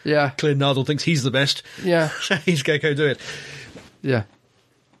one. yeah, Clearly Nardal thinks he's the best. yeah, So he's going to go do it. yeah.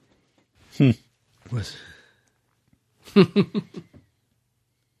 What?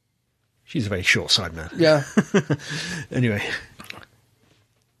 She's a very short side man. Yeah, Anyway.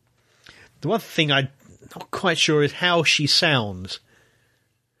 The one thing I'm not quite sure is how she sounds.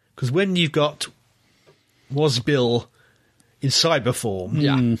 Because when you've got Was Bill in cyber form,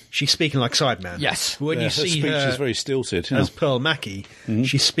 Yeah. she's speaking like Sideman. Yes. But when Yeah, you her see speech her is very stilted. as Pearl Mackie,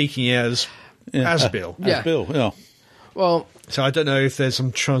 she's speaking as Bill. Yeah. As Bill, yeah. well, So I don't know if there's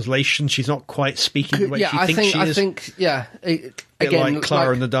some translation. She's not quite speaking the way yeah. she I thinks think, she I is. think, yeah. Bit Again, like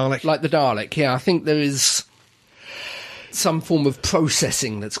Clara and the Dalek. like the Dalek. Yeah, I think there is some form of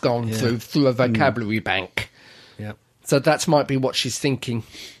processing that's gone through a vocabulary bank. Yeah. So that might be what she's thinking.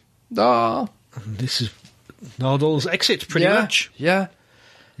 Ah, And this is Nardal's exit, pretty yeah, much. Yeah.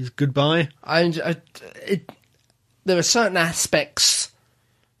 His goodbye. There are certain aspects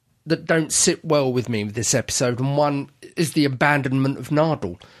that don't sit well with me with this episode, and one is the abandonment of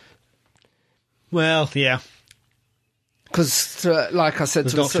Nardal. Well, yeah. Because, like I said,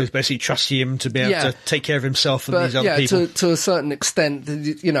 The Doctor is basically trusting him to be able Yeah. to take care of himself and but these other yeah, people. to a certain extent,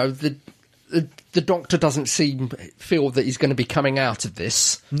 the Doctor doesn't feel that he's going to be coming out of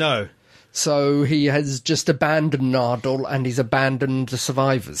this. No. So he has just abandoned Nardal and he's abandoned the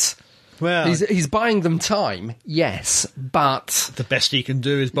survivors. Well, He's buying them time, yes, but the best he can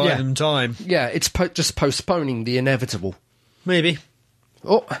do is buy Yeah. them time. yeah, it's just postponing the inevitable. Maybe.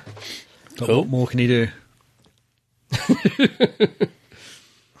 Oh, But Cool. what more can he do?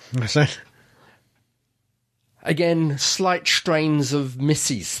 What's that? again, slight strains of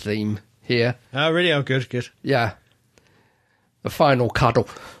Missy's theme here. Oh, really? Oh, good, good. Yeah. The final cuddle.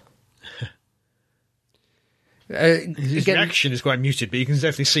 His reaction is quite muted, but you can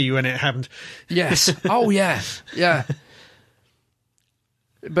definitely see when it happened. Yes. Oh, yeah. Yeah.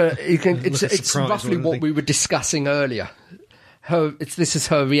 But you can, it's Look at surprise roughly or what anything. we were discussing earlier. This is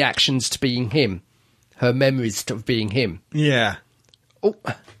her reactions to being him. Her memories of being him. Yeah. Oh,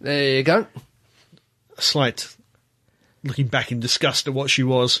 there you go. A slight looking back in disgust at what she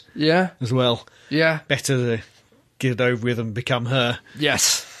was Yeah. as well. Yeah. Better to get it over with and become her.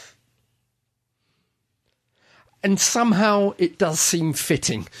 Yes. And somehow it does seem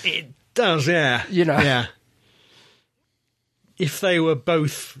fitting. It does, yeah. You know. Yeah. If they were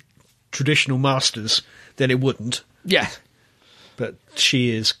both traditional masters, then it wouldn't. Yeah. But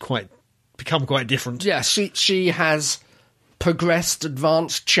she is become quite different. Yeah, she has progressed,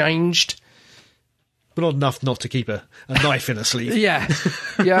 advanced, changed. But not enough not to keep a knife in her sleeve. Yeah.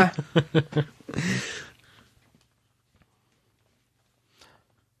 Yeah.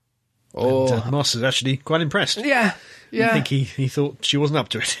 And Master's actually quite impressed. Yeah. Yeah. I think he thought she wasn't up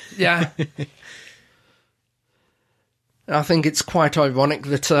to it. Yeah. I think it's quite ironic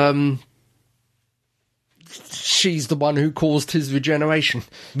that she's the one who caused his regeneration.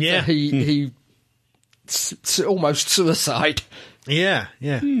 Yeah. He almost suicide. Yeah,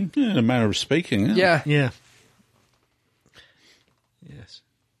 yeah. Yeah, in a manner of speaking. Yeah. Yeah. Yes.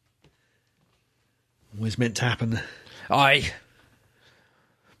 Always meant to happen. Aye.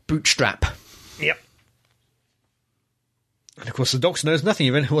 Bootstrap. Yep. And of course the Doctor knows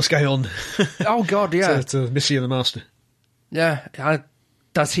nothing of what's going on Oh, God, yeah. to Missy and the Master. Yeah.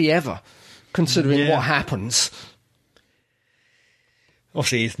 Does he ever? Considering Yeah. what happens.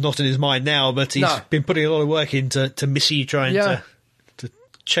 Obviously, it's not in his mind now, but he's No. been putting a lot of work into Missy, trying Yeah. to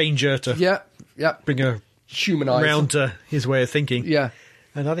change her, to Yeah. Yeah. bring her Humanise. round to his way of thinking. Yeah.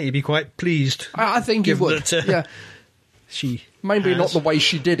 And I think he'd be quite pleased. I think he Given would. that, Yeah. She Maybe has. not the way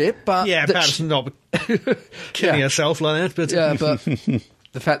she did it, but... Yeah, that perhaps she- not killing Yeah. herself like that, but Yeah, but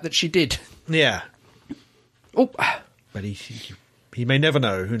the fact that she did. yeah. Oh, But he may never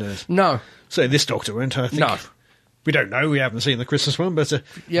know. Who knows? no. So this Doctor won't. I think. No. We don't know. We haven't seen the Christmas one, but I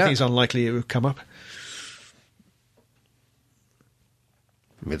Yeah. think it's unlikely it would come up.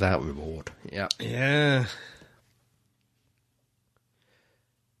 Without reward. Yeah. Yeah.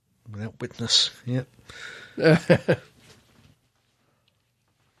 Without witness. Yeah.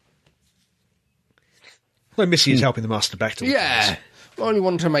 Well, Missy is helping the Master back to Yeah. Well, you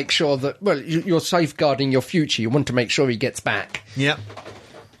want to make sure that... Well, you're safeguarding your future. You want to make sure he gets back. Yeah.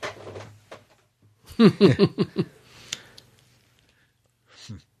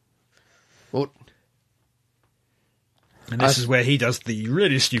 Well, And this is where he does the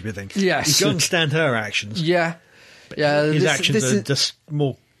really stupid thing. Yes. He can't stand her actions. yeah. Yeah. His this actions are is, just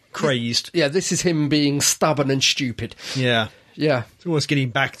more crazed. yeah, this is him being stubborn and stupid. Yeah. Yeah. It's almost getting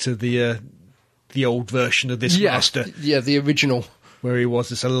back to the old version of this Yeah. Master, Yeah, the original. where he was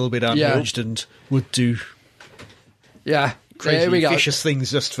just a little bit unhinged and would do Yeah. crazy, there we go. vicious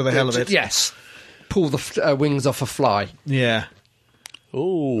things just for the hell of it. Yes. Pull the wings off a fly. Yeah.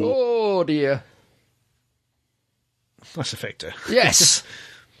 Oh, Oh, dear. Nice effector. Yes.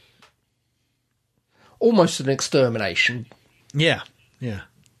 Almost an extermination. Yeah. Yeah.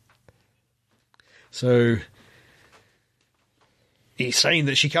 So he's saying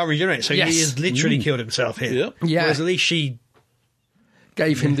that she can't regenerate, so Yes. he has literally killed himself here. Yep. Yeah. Whereas at least she...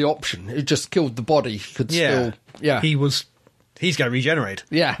 Gave him the option. It just killed the body. He could Yeah. still... Yeah. He's going to regenerate.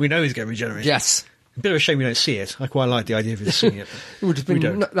 Yeah. We know he's going to regenerate. Yes. A bit of a shame we don't see it. I quite like the idea of him seeing it. It would have We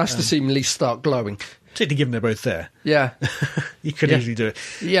been don't. nice to see him at least start glowing. Particularly given they're both there. Yeah. He could Yeah. easily do it.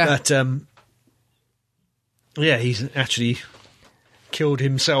 Yeah. But, yeah, he's actually killed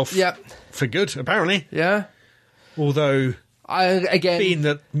himself Yeah. for good, apparently. Yeah. Although, Again... being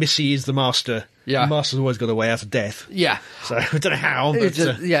that Missy is the Master, Yeah. the Master's always got a way out of death. Yeah. So, I don't know how, but...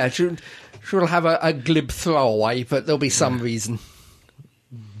 Yeah, she'll have a glib throwaway, but there'll be some reason.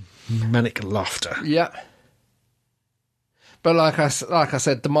 manic laughter. Yeah. But like I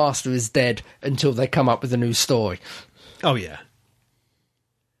said, the Master is dead until they come up with a new story. Oh, yeah.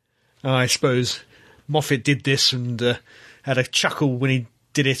 I suppose Moffat did this and had a chuckle when he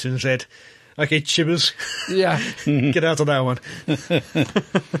did it and said, "Okay, Chibbers, Yeah. get out of that one."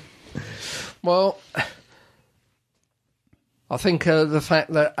 Well, I think the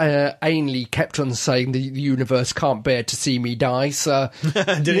fact that Ainley kept on saying the universe can't bear to see me die, so...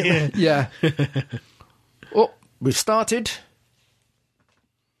 Did it? Yeah. Oh, we've started.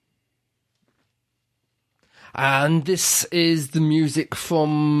 And this is the music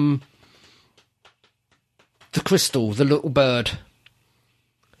from the crystal, the little bird,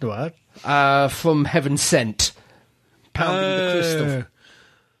 What? from Heaven Sent, pounding the crystal.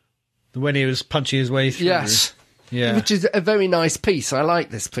 When he was punching his way through. Yes. Yeah. Which is a very nice piece. I like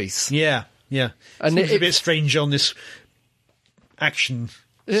this piece. Yeah, yeah. And Seems it- a bit strange on this action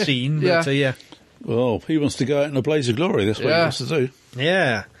scene, but yeah. well, he wants to go out in a blaze of glory. That's what he Yeah. wants to do.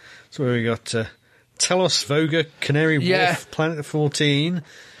 Yeah. So we got Telos, Voga, Canary Wharf, Yeah. Planet 14.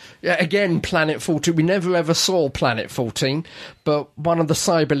 Yeah, again, Planet 14. We never ever saw Planet 14, but one of the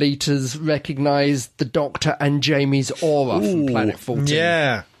Cyberleaders recognised the Doctor and Jamie's aura from Planet 14.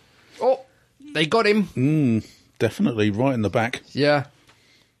 Yeah. Oh, they got him. Definitely right in the back. Yeah.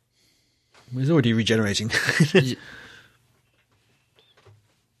 He's already regenerating.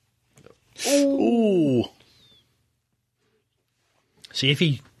 Ooh. See, if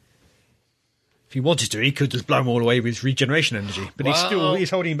he wanted to, he could just blow them all away with regeneration energy. But he's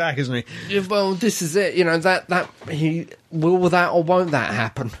holding back, isn't he? Yeah, well, this is it. You know, will that or won't that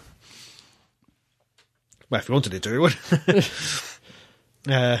happen? Well, if he wanted it to, he would.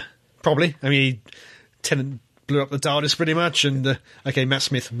 Probably. I mean, Tennant blew up the TARDIS pretty much, and Matt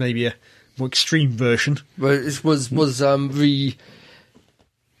Smith maybe a more extreme version. Well, it was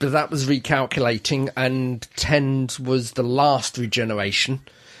but that was recalculating, and 10 was the last regeneration.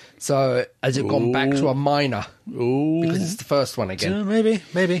 So has it gone back to a minor? Ooh. Because it's the first one again.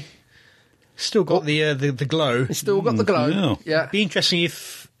 Maybe. Still got the glow. It's still got the glow. Yeah. Be interesting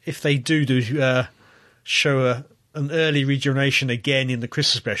if they do show an early regeneration again in the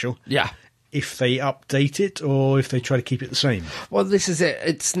Christmas special. Yeah. If they update it or if they try to keep it the same. Well, this is it.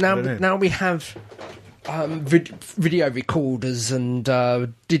 It's now we have video recorders and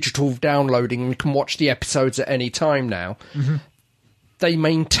digital downloading. We can watch the episodes at any time now. Mm-hmm. They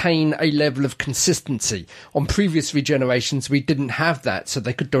maintain a level of consistency. On previous regenerations, we didn't have that, so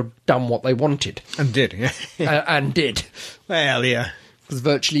they could have done what they wanted. And did, yeah. And did. Well, yeah. Because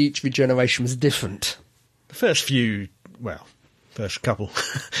virtually each regeneration was different. The first couple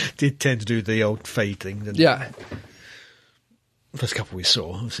did tend to do the old fade thing. Didn't they? Yeah. The first couple we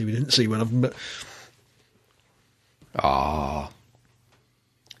saw. Obviously, we didn't see one of them, but...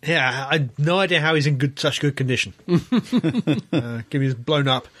 Yeah, I have no idea how he's in such good condition. He's blown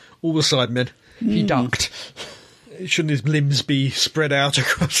up, all the Cybermen. He ducked. Shouldn't his limbs be spread out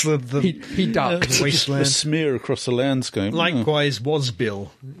across the he ducked. wasteland? A smear across the landscape. Likewise,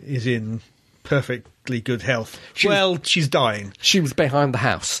 Wasbill is in perfectly good health. She's dying. She was behind the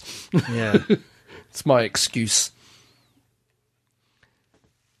house. Yeah. It's my excuse.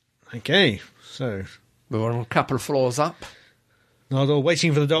 Okay, so... We're on a couple of floors up. Nardole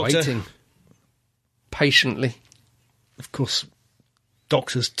waiting for the Doctor. Waiting. Patiently. Of course,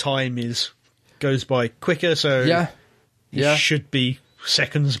 Doctor's time goes by quicker, so he should be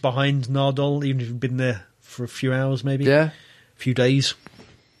seconds behind Nardole, even if he's been there for a few hours, maybe. Yeah. A few days.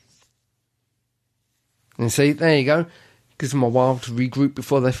 And see, there you go. Gives them a while to regroup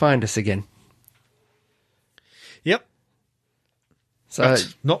before they find us again. Yep. So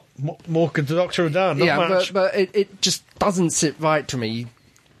but not more could the Doctor have done. Not much. But it just doesn't sit right to me.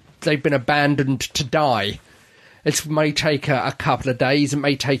 They've been abandoned to die. It may take a couple of days, it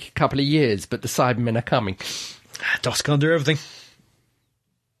may take a couple of years, but the Cybermen are coming. Doctor can't do everything.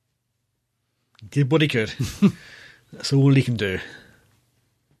 He did what he could. That's all he can do.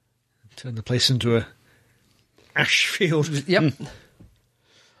 Turn the place into a ash field. Yep.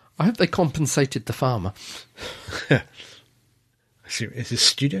 I hope they compensated the farmer. Is this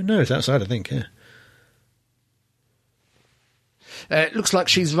studio? No, it's outside, I think, yeah. It looks like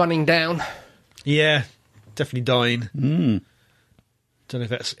she's running down. Yeah, definitely dying. Don't know if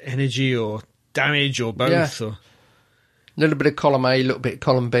that's energy or damage or both. Yeah. Or... A little bit of column A, a little bit of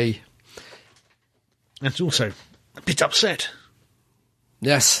column B. And also a bit upset.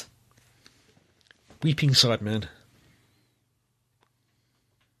 Yes. Weeping Cyberman.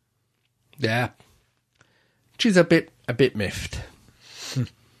 Yeah. She's a bit miffed.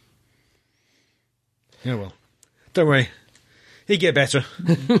 Yeah, well, don't worry. He'll get better.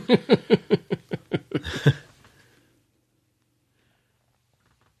 She's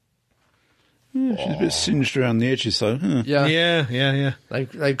a bit singed around the edges, though. Huh? Yeah.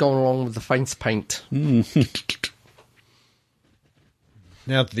 They've gone along with the face paint.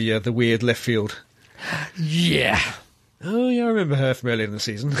 Now the weird left field. Yeah. Oh, yeah, I remember her from earlier in the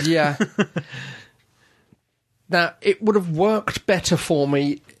season. Yeah. Now, it would have worked better for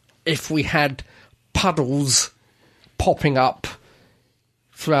me if we had puddles popping up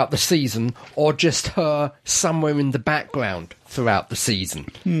throughout the season, or just her somewhere in the background throughout the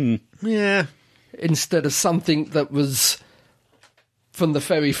season. Yeah. Instead of something that was from the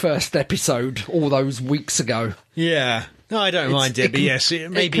very first episode all those weeks ago. Yeah. No, I don't mind it, but yes, it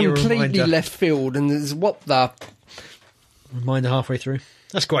may be a completely reminder. left field, and there's what the... Reminder halfway through.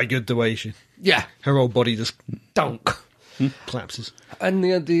 That's quite good, the way Yeah. her whole body just Dunk. collapses. And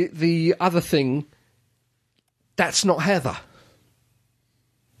the other thing, that's not Heather.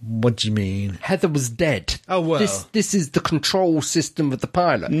 What do you mean? Heather was dead. Oh, well. This is the control system of the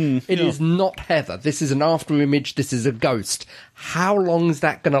pilot. It is not Heather. This is an after image. This is a ghost. How long is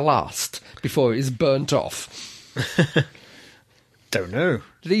that going to last before it is burnt off? Don't know.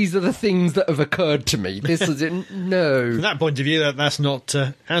 These are the things that have occurred to me. This is it. No. From that point of view, that's not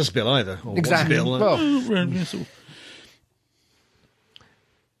Asbill either. Or Exactly. Wasbill.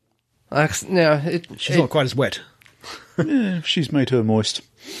 Well, She's not quite as wet. Yeah, she's made her moist.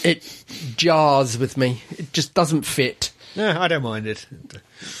 it jars with me. It just doesn't fit. Yeah, I don't mind it.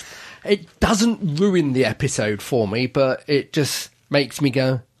 It doesn't ruin the episode for me, but it just makes me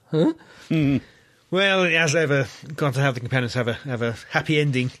go, huh? Well, as ever, got to have the companions have a happy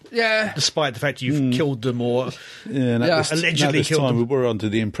ending, Yeah. despite the fact you've killed them or Yeah, and Yeah. Allegedly this killed time them. we were under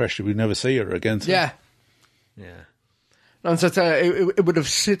the impression we'd never see her again. So. Yeah. yeah. And so it would have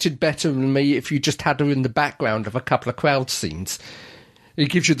suited better than me if you just had her in the background of a couple of crowd scenes. It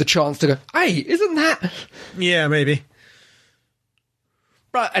gives you the chance to go, hey, isn't that... Yeah, maybe.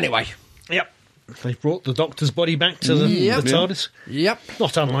 Right, anyway. Yep. They've brought the Doctor's body back to the Yep. TARDIS. Yep.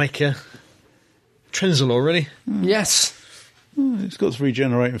 Not unlike Trenzalore, really. Yes. It's got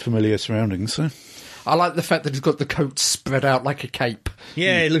regenerating familiar surroundings, so. I like the fact that he's got the coat spread out like a cape.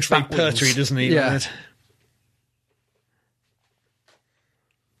 Yeah, it looks very Backwards. purtery, doesn't he? Yeah. Like that.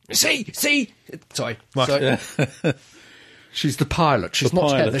 See? Sorry. What? Sorry. She's the pilot. She's The not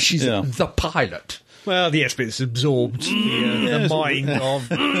pilot, Heather. She's yeah. the pilot. Well, yes, but it's absorbed the mind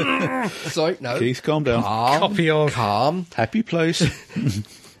of Sorry, no. Keith, calm down. copy of. Calm. Happy place.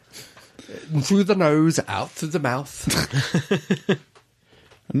 Through the nose, out through the mouth.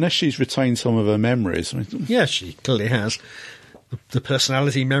 Unless she's retained some of her memories. I mean, Yeah, she clearly has. The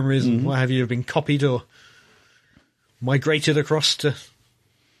personality memories and what have you have been copied or migrated across to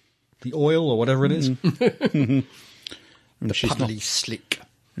the oil or whatever it is. and she's not, Puddly slick.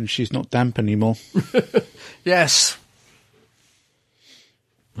 and she's not damp anymore. Yes.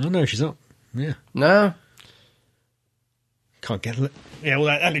 Oh, no, she's not. Yeah. No. Can't get all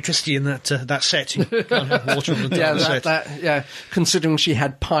that electricity in that set. You can't have water on the Yeah, set. yeah. Considering she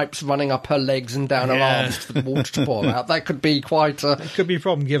had pipes running up her legs and down her Yeah. arms for the water to pour out, that could be quite a... Could be a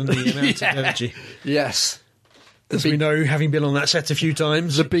problem given the amount of energy. Yes. As we know, having been on that set a few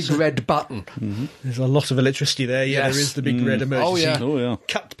times, The big red button. there's a lot of electricity there. Yeah, Yes. there is the big red emergency. Oh, yeah. Oh, yeah.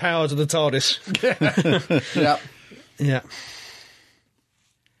 Cut power to the TARDIS. Yeah. Yeah.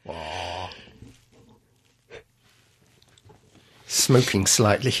 Smoking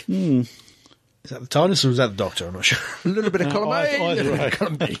slightly. Is that the TARDIS or is that the Doctor? I'm not sure. A little bit of column A, a either little bit way. of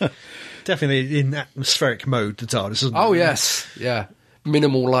column B. Definitely in atmospheric mode, the TARDIS, isn't it? Oh, yes. Yeah.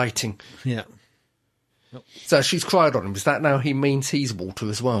 Minimal lighting. Yeah. So she's cried on him. Is that now he means he's water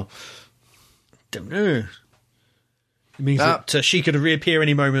as well? Don't know. It means Ah. that she could reappear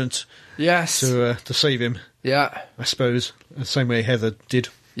any moment Yes. to save him, Yeah. I suppose. The same way Heather did.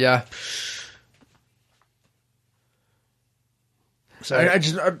 Yeah. So, I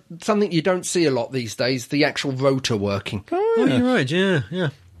just, something you don't see a lot these days, the actual rotor working. oh, you're right.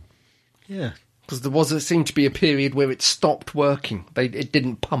 Yeah. Because there seemed to be a period where it stopped working. It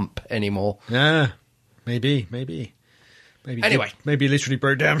didn't pump anymore. Yeah. Maybe. Anyway. Maybe it literally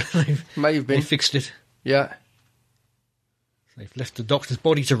broke down. May have They been. fixed it. Yeah. They've left the Doctor's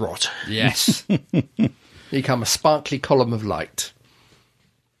body to rot. Yes. Become a sparkly column of light.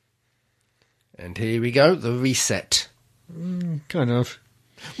 And here we go, the reset. Kind of.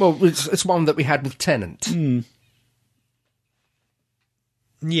 Well, it's one that we had with Tennant.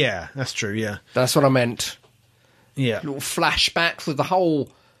 Yeah, that's true. Yeah. That's what I meant. Yeah. Little flashback through the whole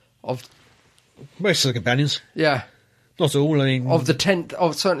of Most of the companions. yeah Not all. I mean, of the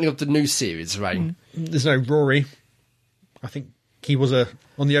certainly of the new series reign. there's no Rory. I think he was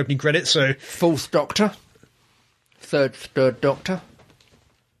on the opening credits, so Fourth Doctor, third Doctor,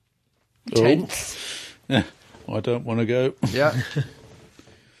 10th. Yeah. I don't want to go. Yeah.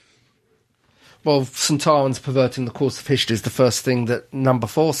 Well, Centauran's perverting the course of history is the first thing that number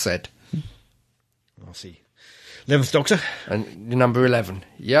 4 said. I'll see. 11th Doctor. And number 11.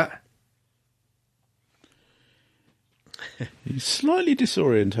 Yeah. He's slightly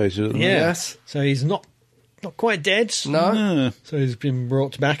disorientated at the Yeah. Yes. So he's not quite dead. No. moment. So he's been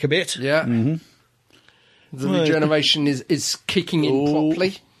brought back a bit. Yeah. The Well, regeneration is kicking in Oh.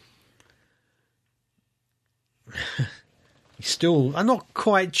 properly. He's still. I'm not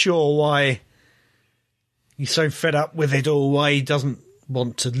quite sure why he's so fed up with it all. Why he doesn't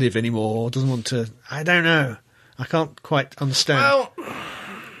want to live anymore. Or doesn't want to. I don't know. I can't quite understand Well,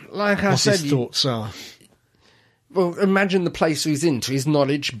 like I what said, his thoughts are. well, imagine the place he's in. To his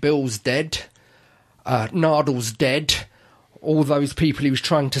knowledge, Bill's dead, Nardle's dead, all those people he was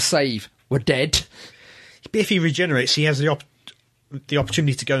trying to save were dead. But if he regenerates, he has the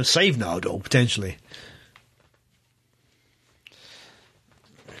opportunity to go and save Nardole, potentially.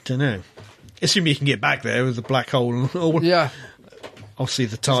 I don't know. Assuming he can get back there with the black hole. Yeah. Obviously,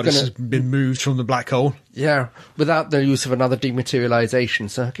 the TARDIS has been moved from the black hole. Yeah, without the use of another dematerialization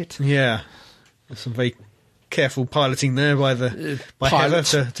circuit. Yeah. There's some very careful piloting there by Heather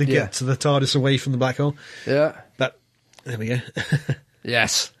to get to the TARDIS away from the black hole. Yeah. But there we go.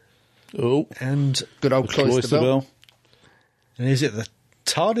 Yes. Oh, And Good old Cloister Bell. and is it the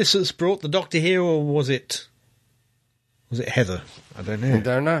TARDIS that's brought the Doctor here, or was it Heather? I don't know. I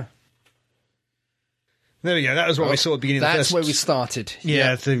don't know. There we go. That was what we saw at the beginning of the That's first. where we started.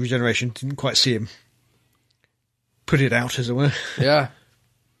 Yeah, the regeneration. Didn't quite see him put it out, as it were. Yeah.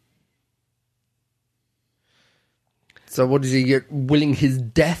 So what does he get? Willing his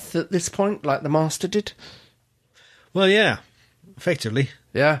death at this point, like the Master did? Well, yeah. Effectively.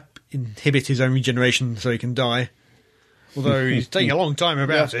 Yeah. Inhibit his own regeneration so he can die. Although he's taking a long time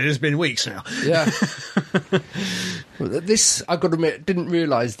about it. It's been weeks now. Yeah. This, I've got to admit, didn't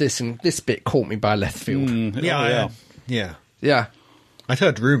realise this, and this bit caught me by left field. Yeah. Yeah. I'd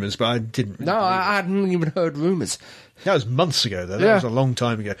heard rumours, but I didn't. No, I hadn't even heard rumours. That was months ago, though. That Yeah. was a long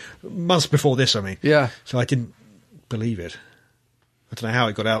time ago. Months before this, I mean. Yeah. So I didn't believe it. I don't know how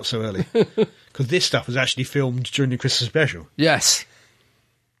it got out so early. Because this stuff was actually filmed during the Christmas special. Yes.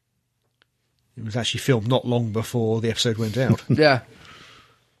 It was actually filmed not long before the episode went out. Yeah.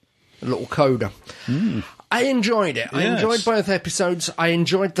 A little coda. I enjoyed it. I Yes. enjoyed both episodes. I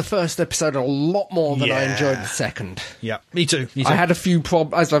enjoyed the first episode a lot more than I Yeah. enjoyed the second. Yeah, me too. I had a few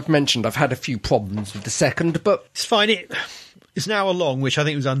as I've mentioned, I've had a few problems with the second, but It's fine. It's an hour long, which I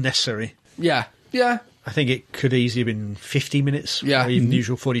think was unnecessary. yeah. I think it could easily have been 50 minutes, Yeah. or even the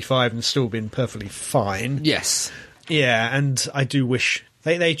usual 45, and still been perfectly fine. Yes. Yeah, and I do wish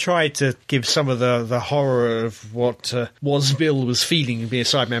they tried to give some of the horror of what Bill was feeling being a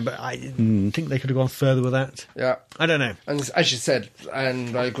Cyberman, but I think they could have gone further with that. Yeah. I don't know. And as you said,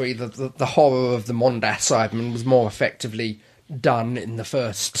 and I agree, that the horror of the Mondas Cyberman was more effectively done in the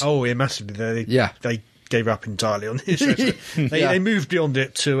first. Oh, yeah, massively. They gave up entirely on this. They moved beyond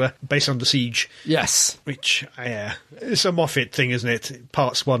it to Base Under Siege, Yes. which, it's a Moffat thing, isn't it?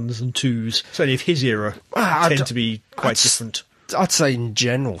 Parts 1s and 2s, certainly of his era, tend to be quite different. I'd say in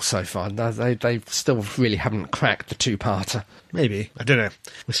general so far, they still really haven't cracked the two-parter. Maybe. I don't know.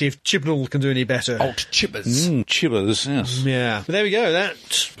 We'll see if Chibnall can do any better. Old chibbers. Chibbers, yes. Yeah. But there we go. That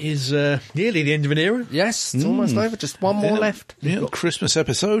is nearly the end of an era. Yes, it's almost over. Just one more left. Yeah, Christmas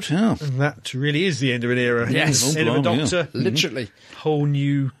episode, yeah. And that really is the end of an era. Yes. End of a Oh, blimey, Doctor. Literally. Whole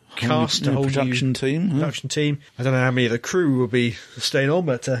new cast, a whole production new team. Yeah. production team. I don't know how many of the crew will be staying on,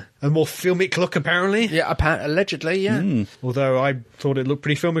 but a more filmic look, apparently. Yeah, allegedly, yeah. Although I thought it looked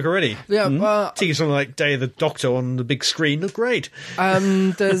pretty filmic already. Yeah, Taking something like Day of the Doctor on the big screen looked great.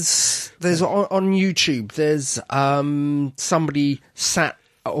 there's on YouTube, there's somebody sat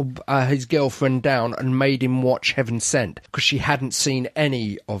his girlfriend down and made him watch Heaven Sent because she hadn't seen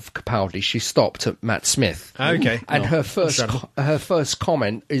any of Capaldi. She stopped at Matt Smith. Okay. And her first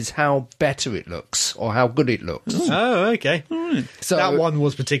comment is how better it looks or how good it looks. Oh, okay. So That one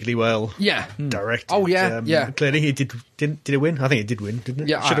was particularly well yeah. directed. Oh, yeah, yeah. Clearly, it did it win? I think it did win, didn't it?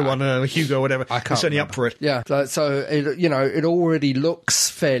 Yeah, Should have won a Hugo or whatever. I can't It's certainly remember. up for it. Yeah, so it, it already looks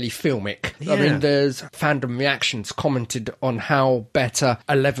fairly filmic. I Yeah. mean, there's fandom reactions commented on how better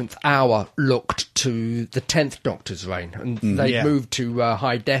 11th Hour looked to the 10th Doctor's reign, and they Yeah. moved to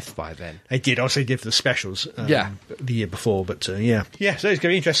high def by then. They did. Also, they did for the specials. Yeah. The year before, but yeah. Yeah, so it's going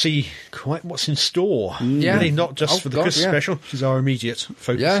to be interesting to see quite what's in store. Yeah. Really, not just for the Christmas special, which is our immediate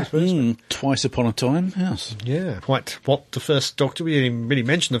focus, Yeah. I suppose. Twice upon a time, yes. Yeah, quite what the first Doctor. We didn't even really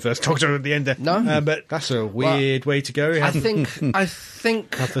mention the first Doctor at the end there. No. But that's a weird way to go. I think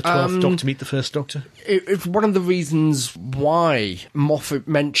Have the 12th Doctor meet the first Doctor. It's one of the reasons why Moffat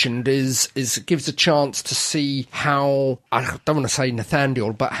mentioned is it gives a chance to see how, I don't want to say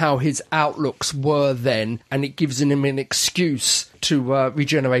Nathaniel, but how his outlooks were then, and it gives him an excuse to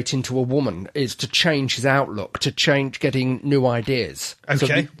regenerate into a woman, is to change his outlook, to change getting new ideas.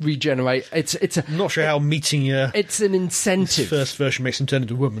 Okay. So regenerate. It's I'm not sure how meeting it's an incentive. first version makes him turn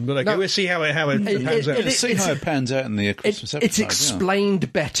into a woman, but okay, No. we'll see how it pans out. Let's see how it pans out in the Christmas episode. It's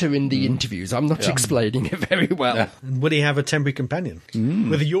explained better in the interviews. I'm not explaining it very well. And would he have a temporary companion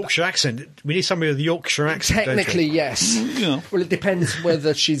with a Yorkshire accent? We need somebody with a Yorkshire accent. don't we? Technically, yes. Yeah. Well, it depends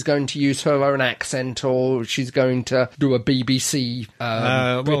whether she's going to use her own accent or she's going to do a BBC be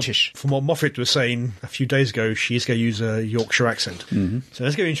Well, British. from what Moffat was saying a few days ago, she's going to use a Yorkshire accent. Mm-hmm. So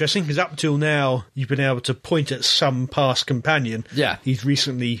that's going to be interesting, because up until now, you've been able to point at some past companion he's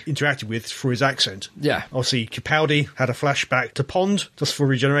recently interacted with for his accent. Yeah. Obviously, Capaldi had a flashback to Pond, just for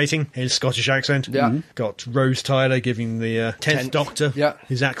regenerating, his Scottish accent. Yeah. Mm-hmm. Got Rose Tyler giving the 10th Doctor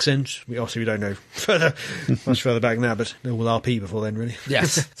his accent. We don't know much further back now, but we'll RP before then, really.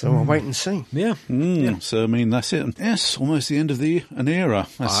 Yes. So we'll wait and see. Yeah. So, I mean, that's it. Yes, almost the end of an era.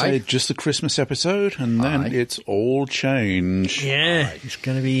 I say just the Christmas episode, and then it's all changed. Yeah, it's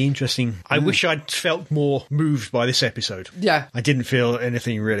going to be interesting. I wish I'd felt more moved by this episode. Yeah. I didn't feel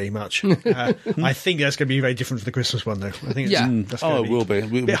anything really much. I think that's going to be very different for the Christmas one, though. I think that's it will be. A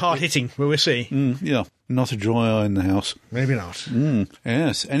bit hard-hitting, but we'll see. Yeah. Not a dry eye in the house. Maybe not.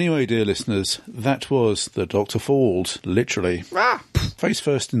 Yes. Anyway, dear listeners, that was the Dr. Falls, literally. Face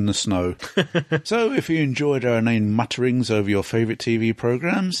first in the snow. So if you enjoyed our inane mutterings over your favourite TV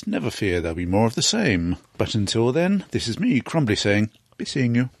programmes, never fear, there'll be more of the same. But until then, this is me, Crumbly, saying, be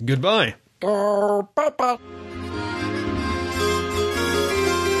seeing you. Goodbye. Bye-bye.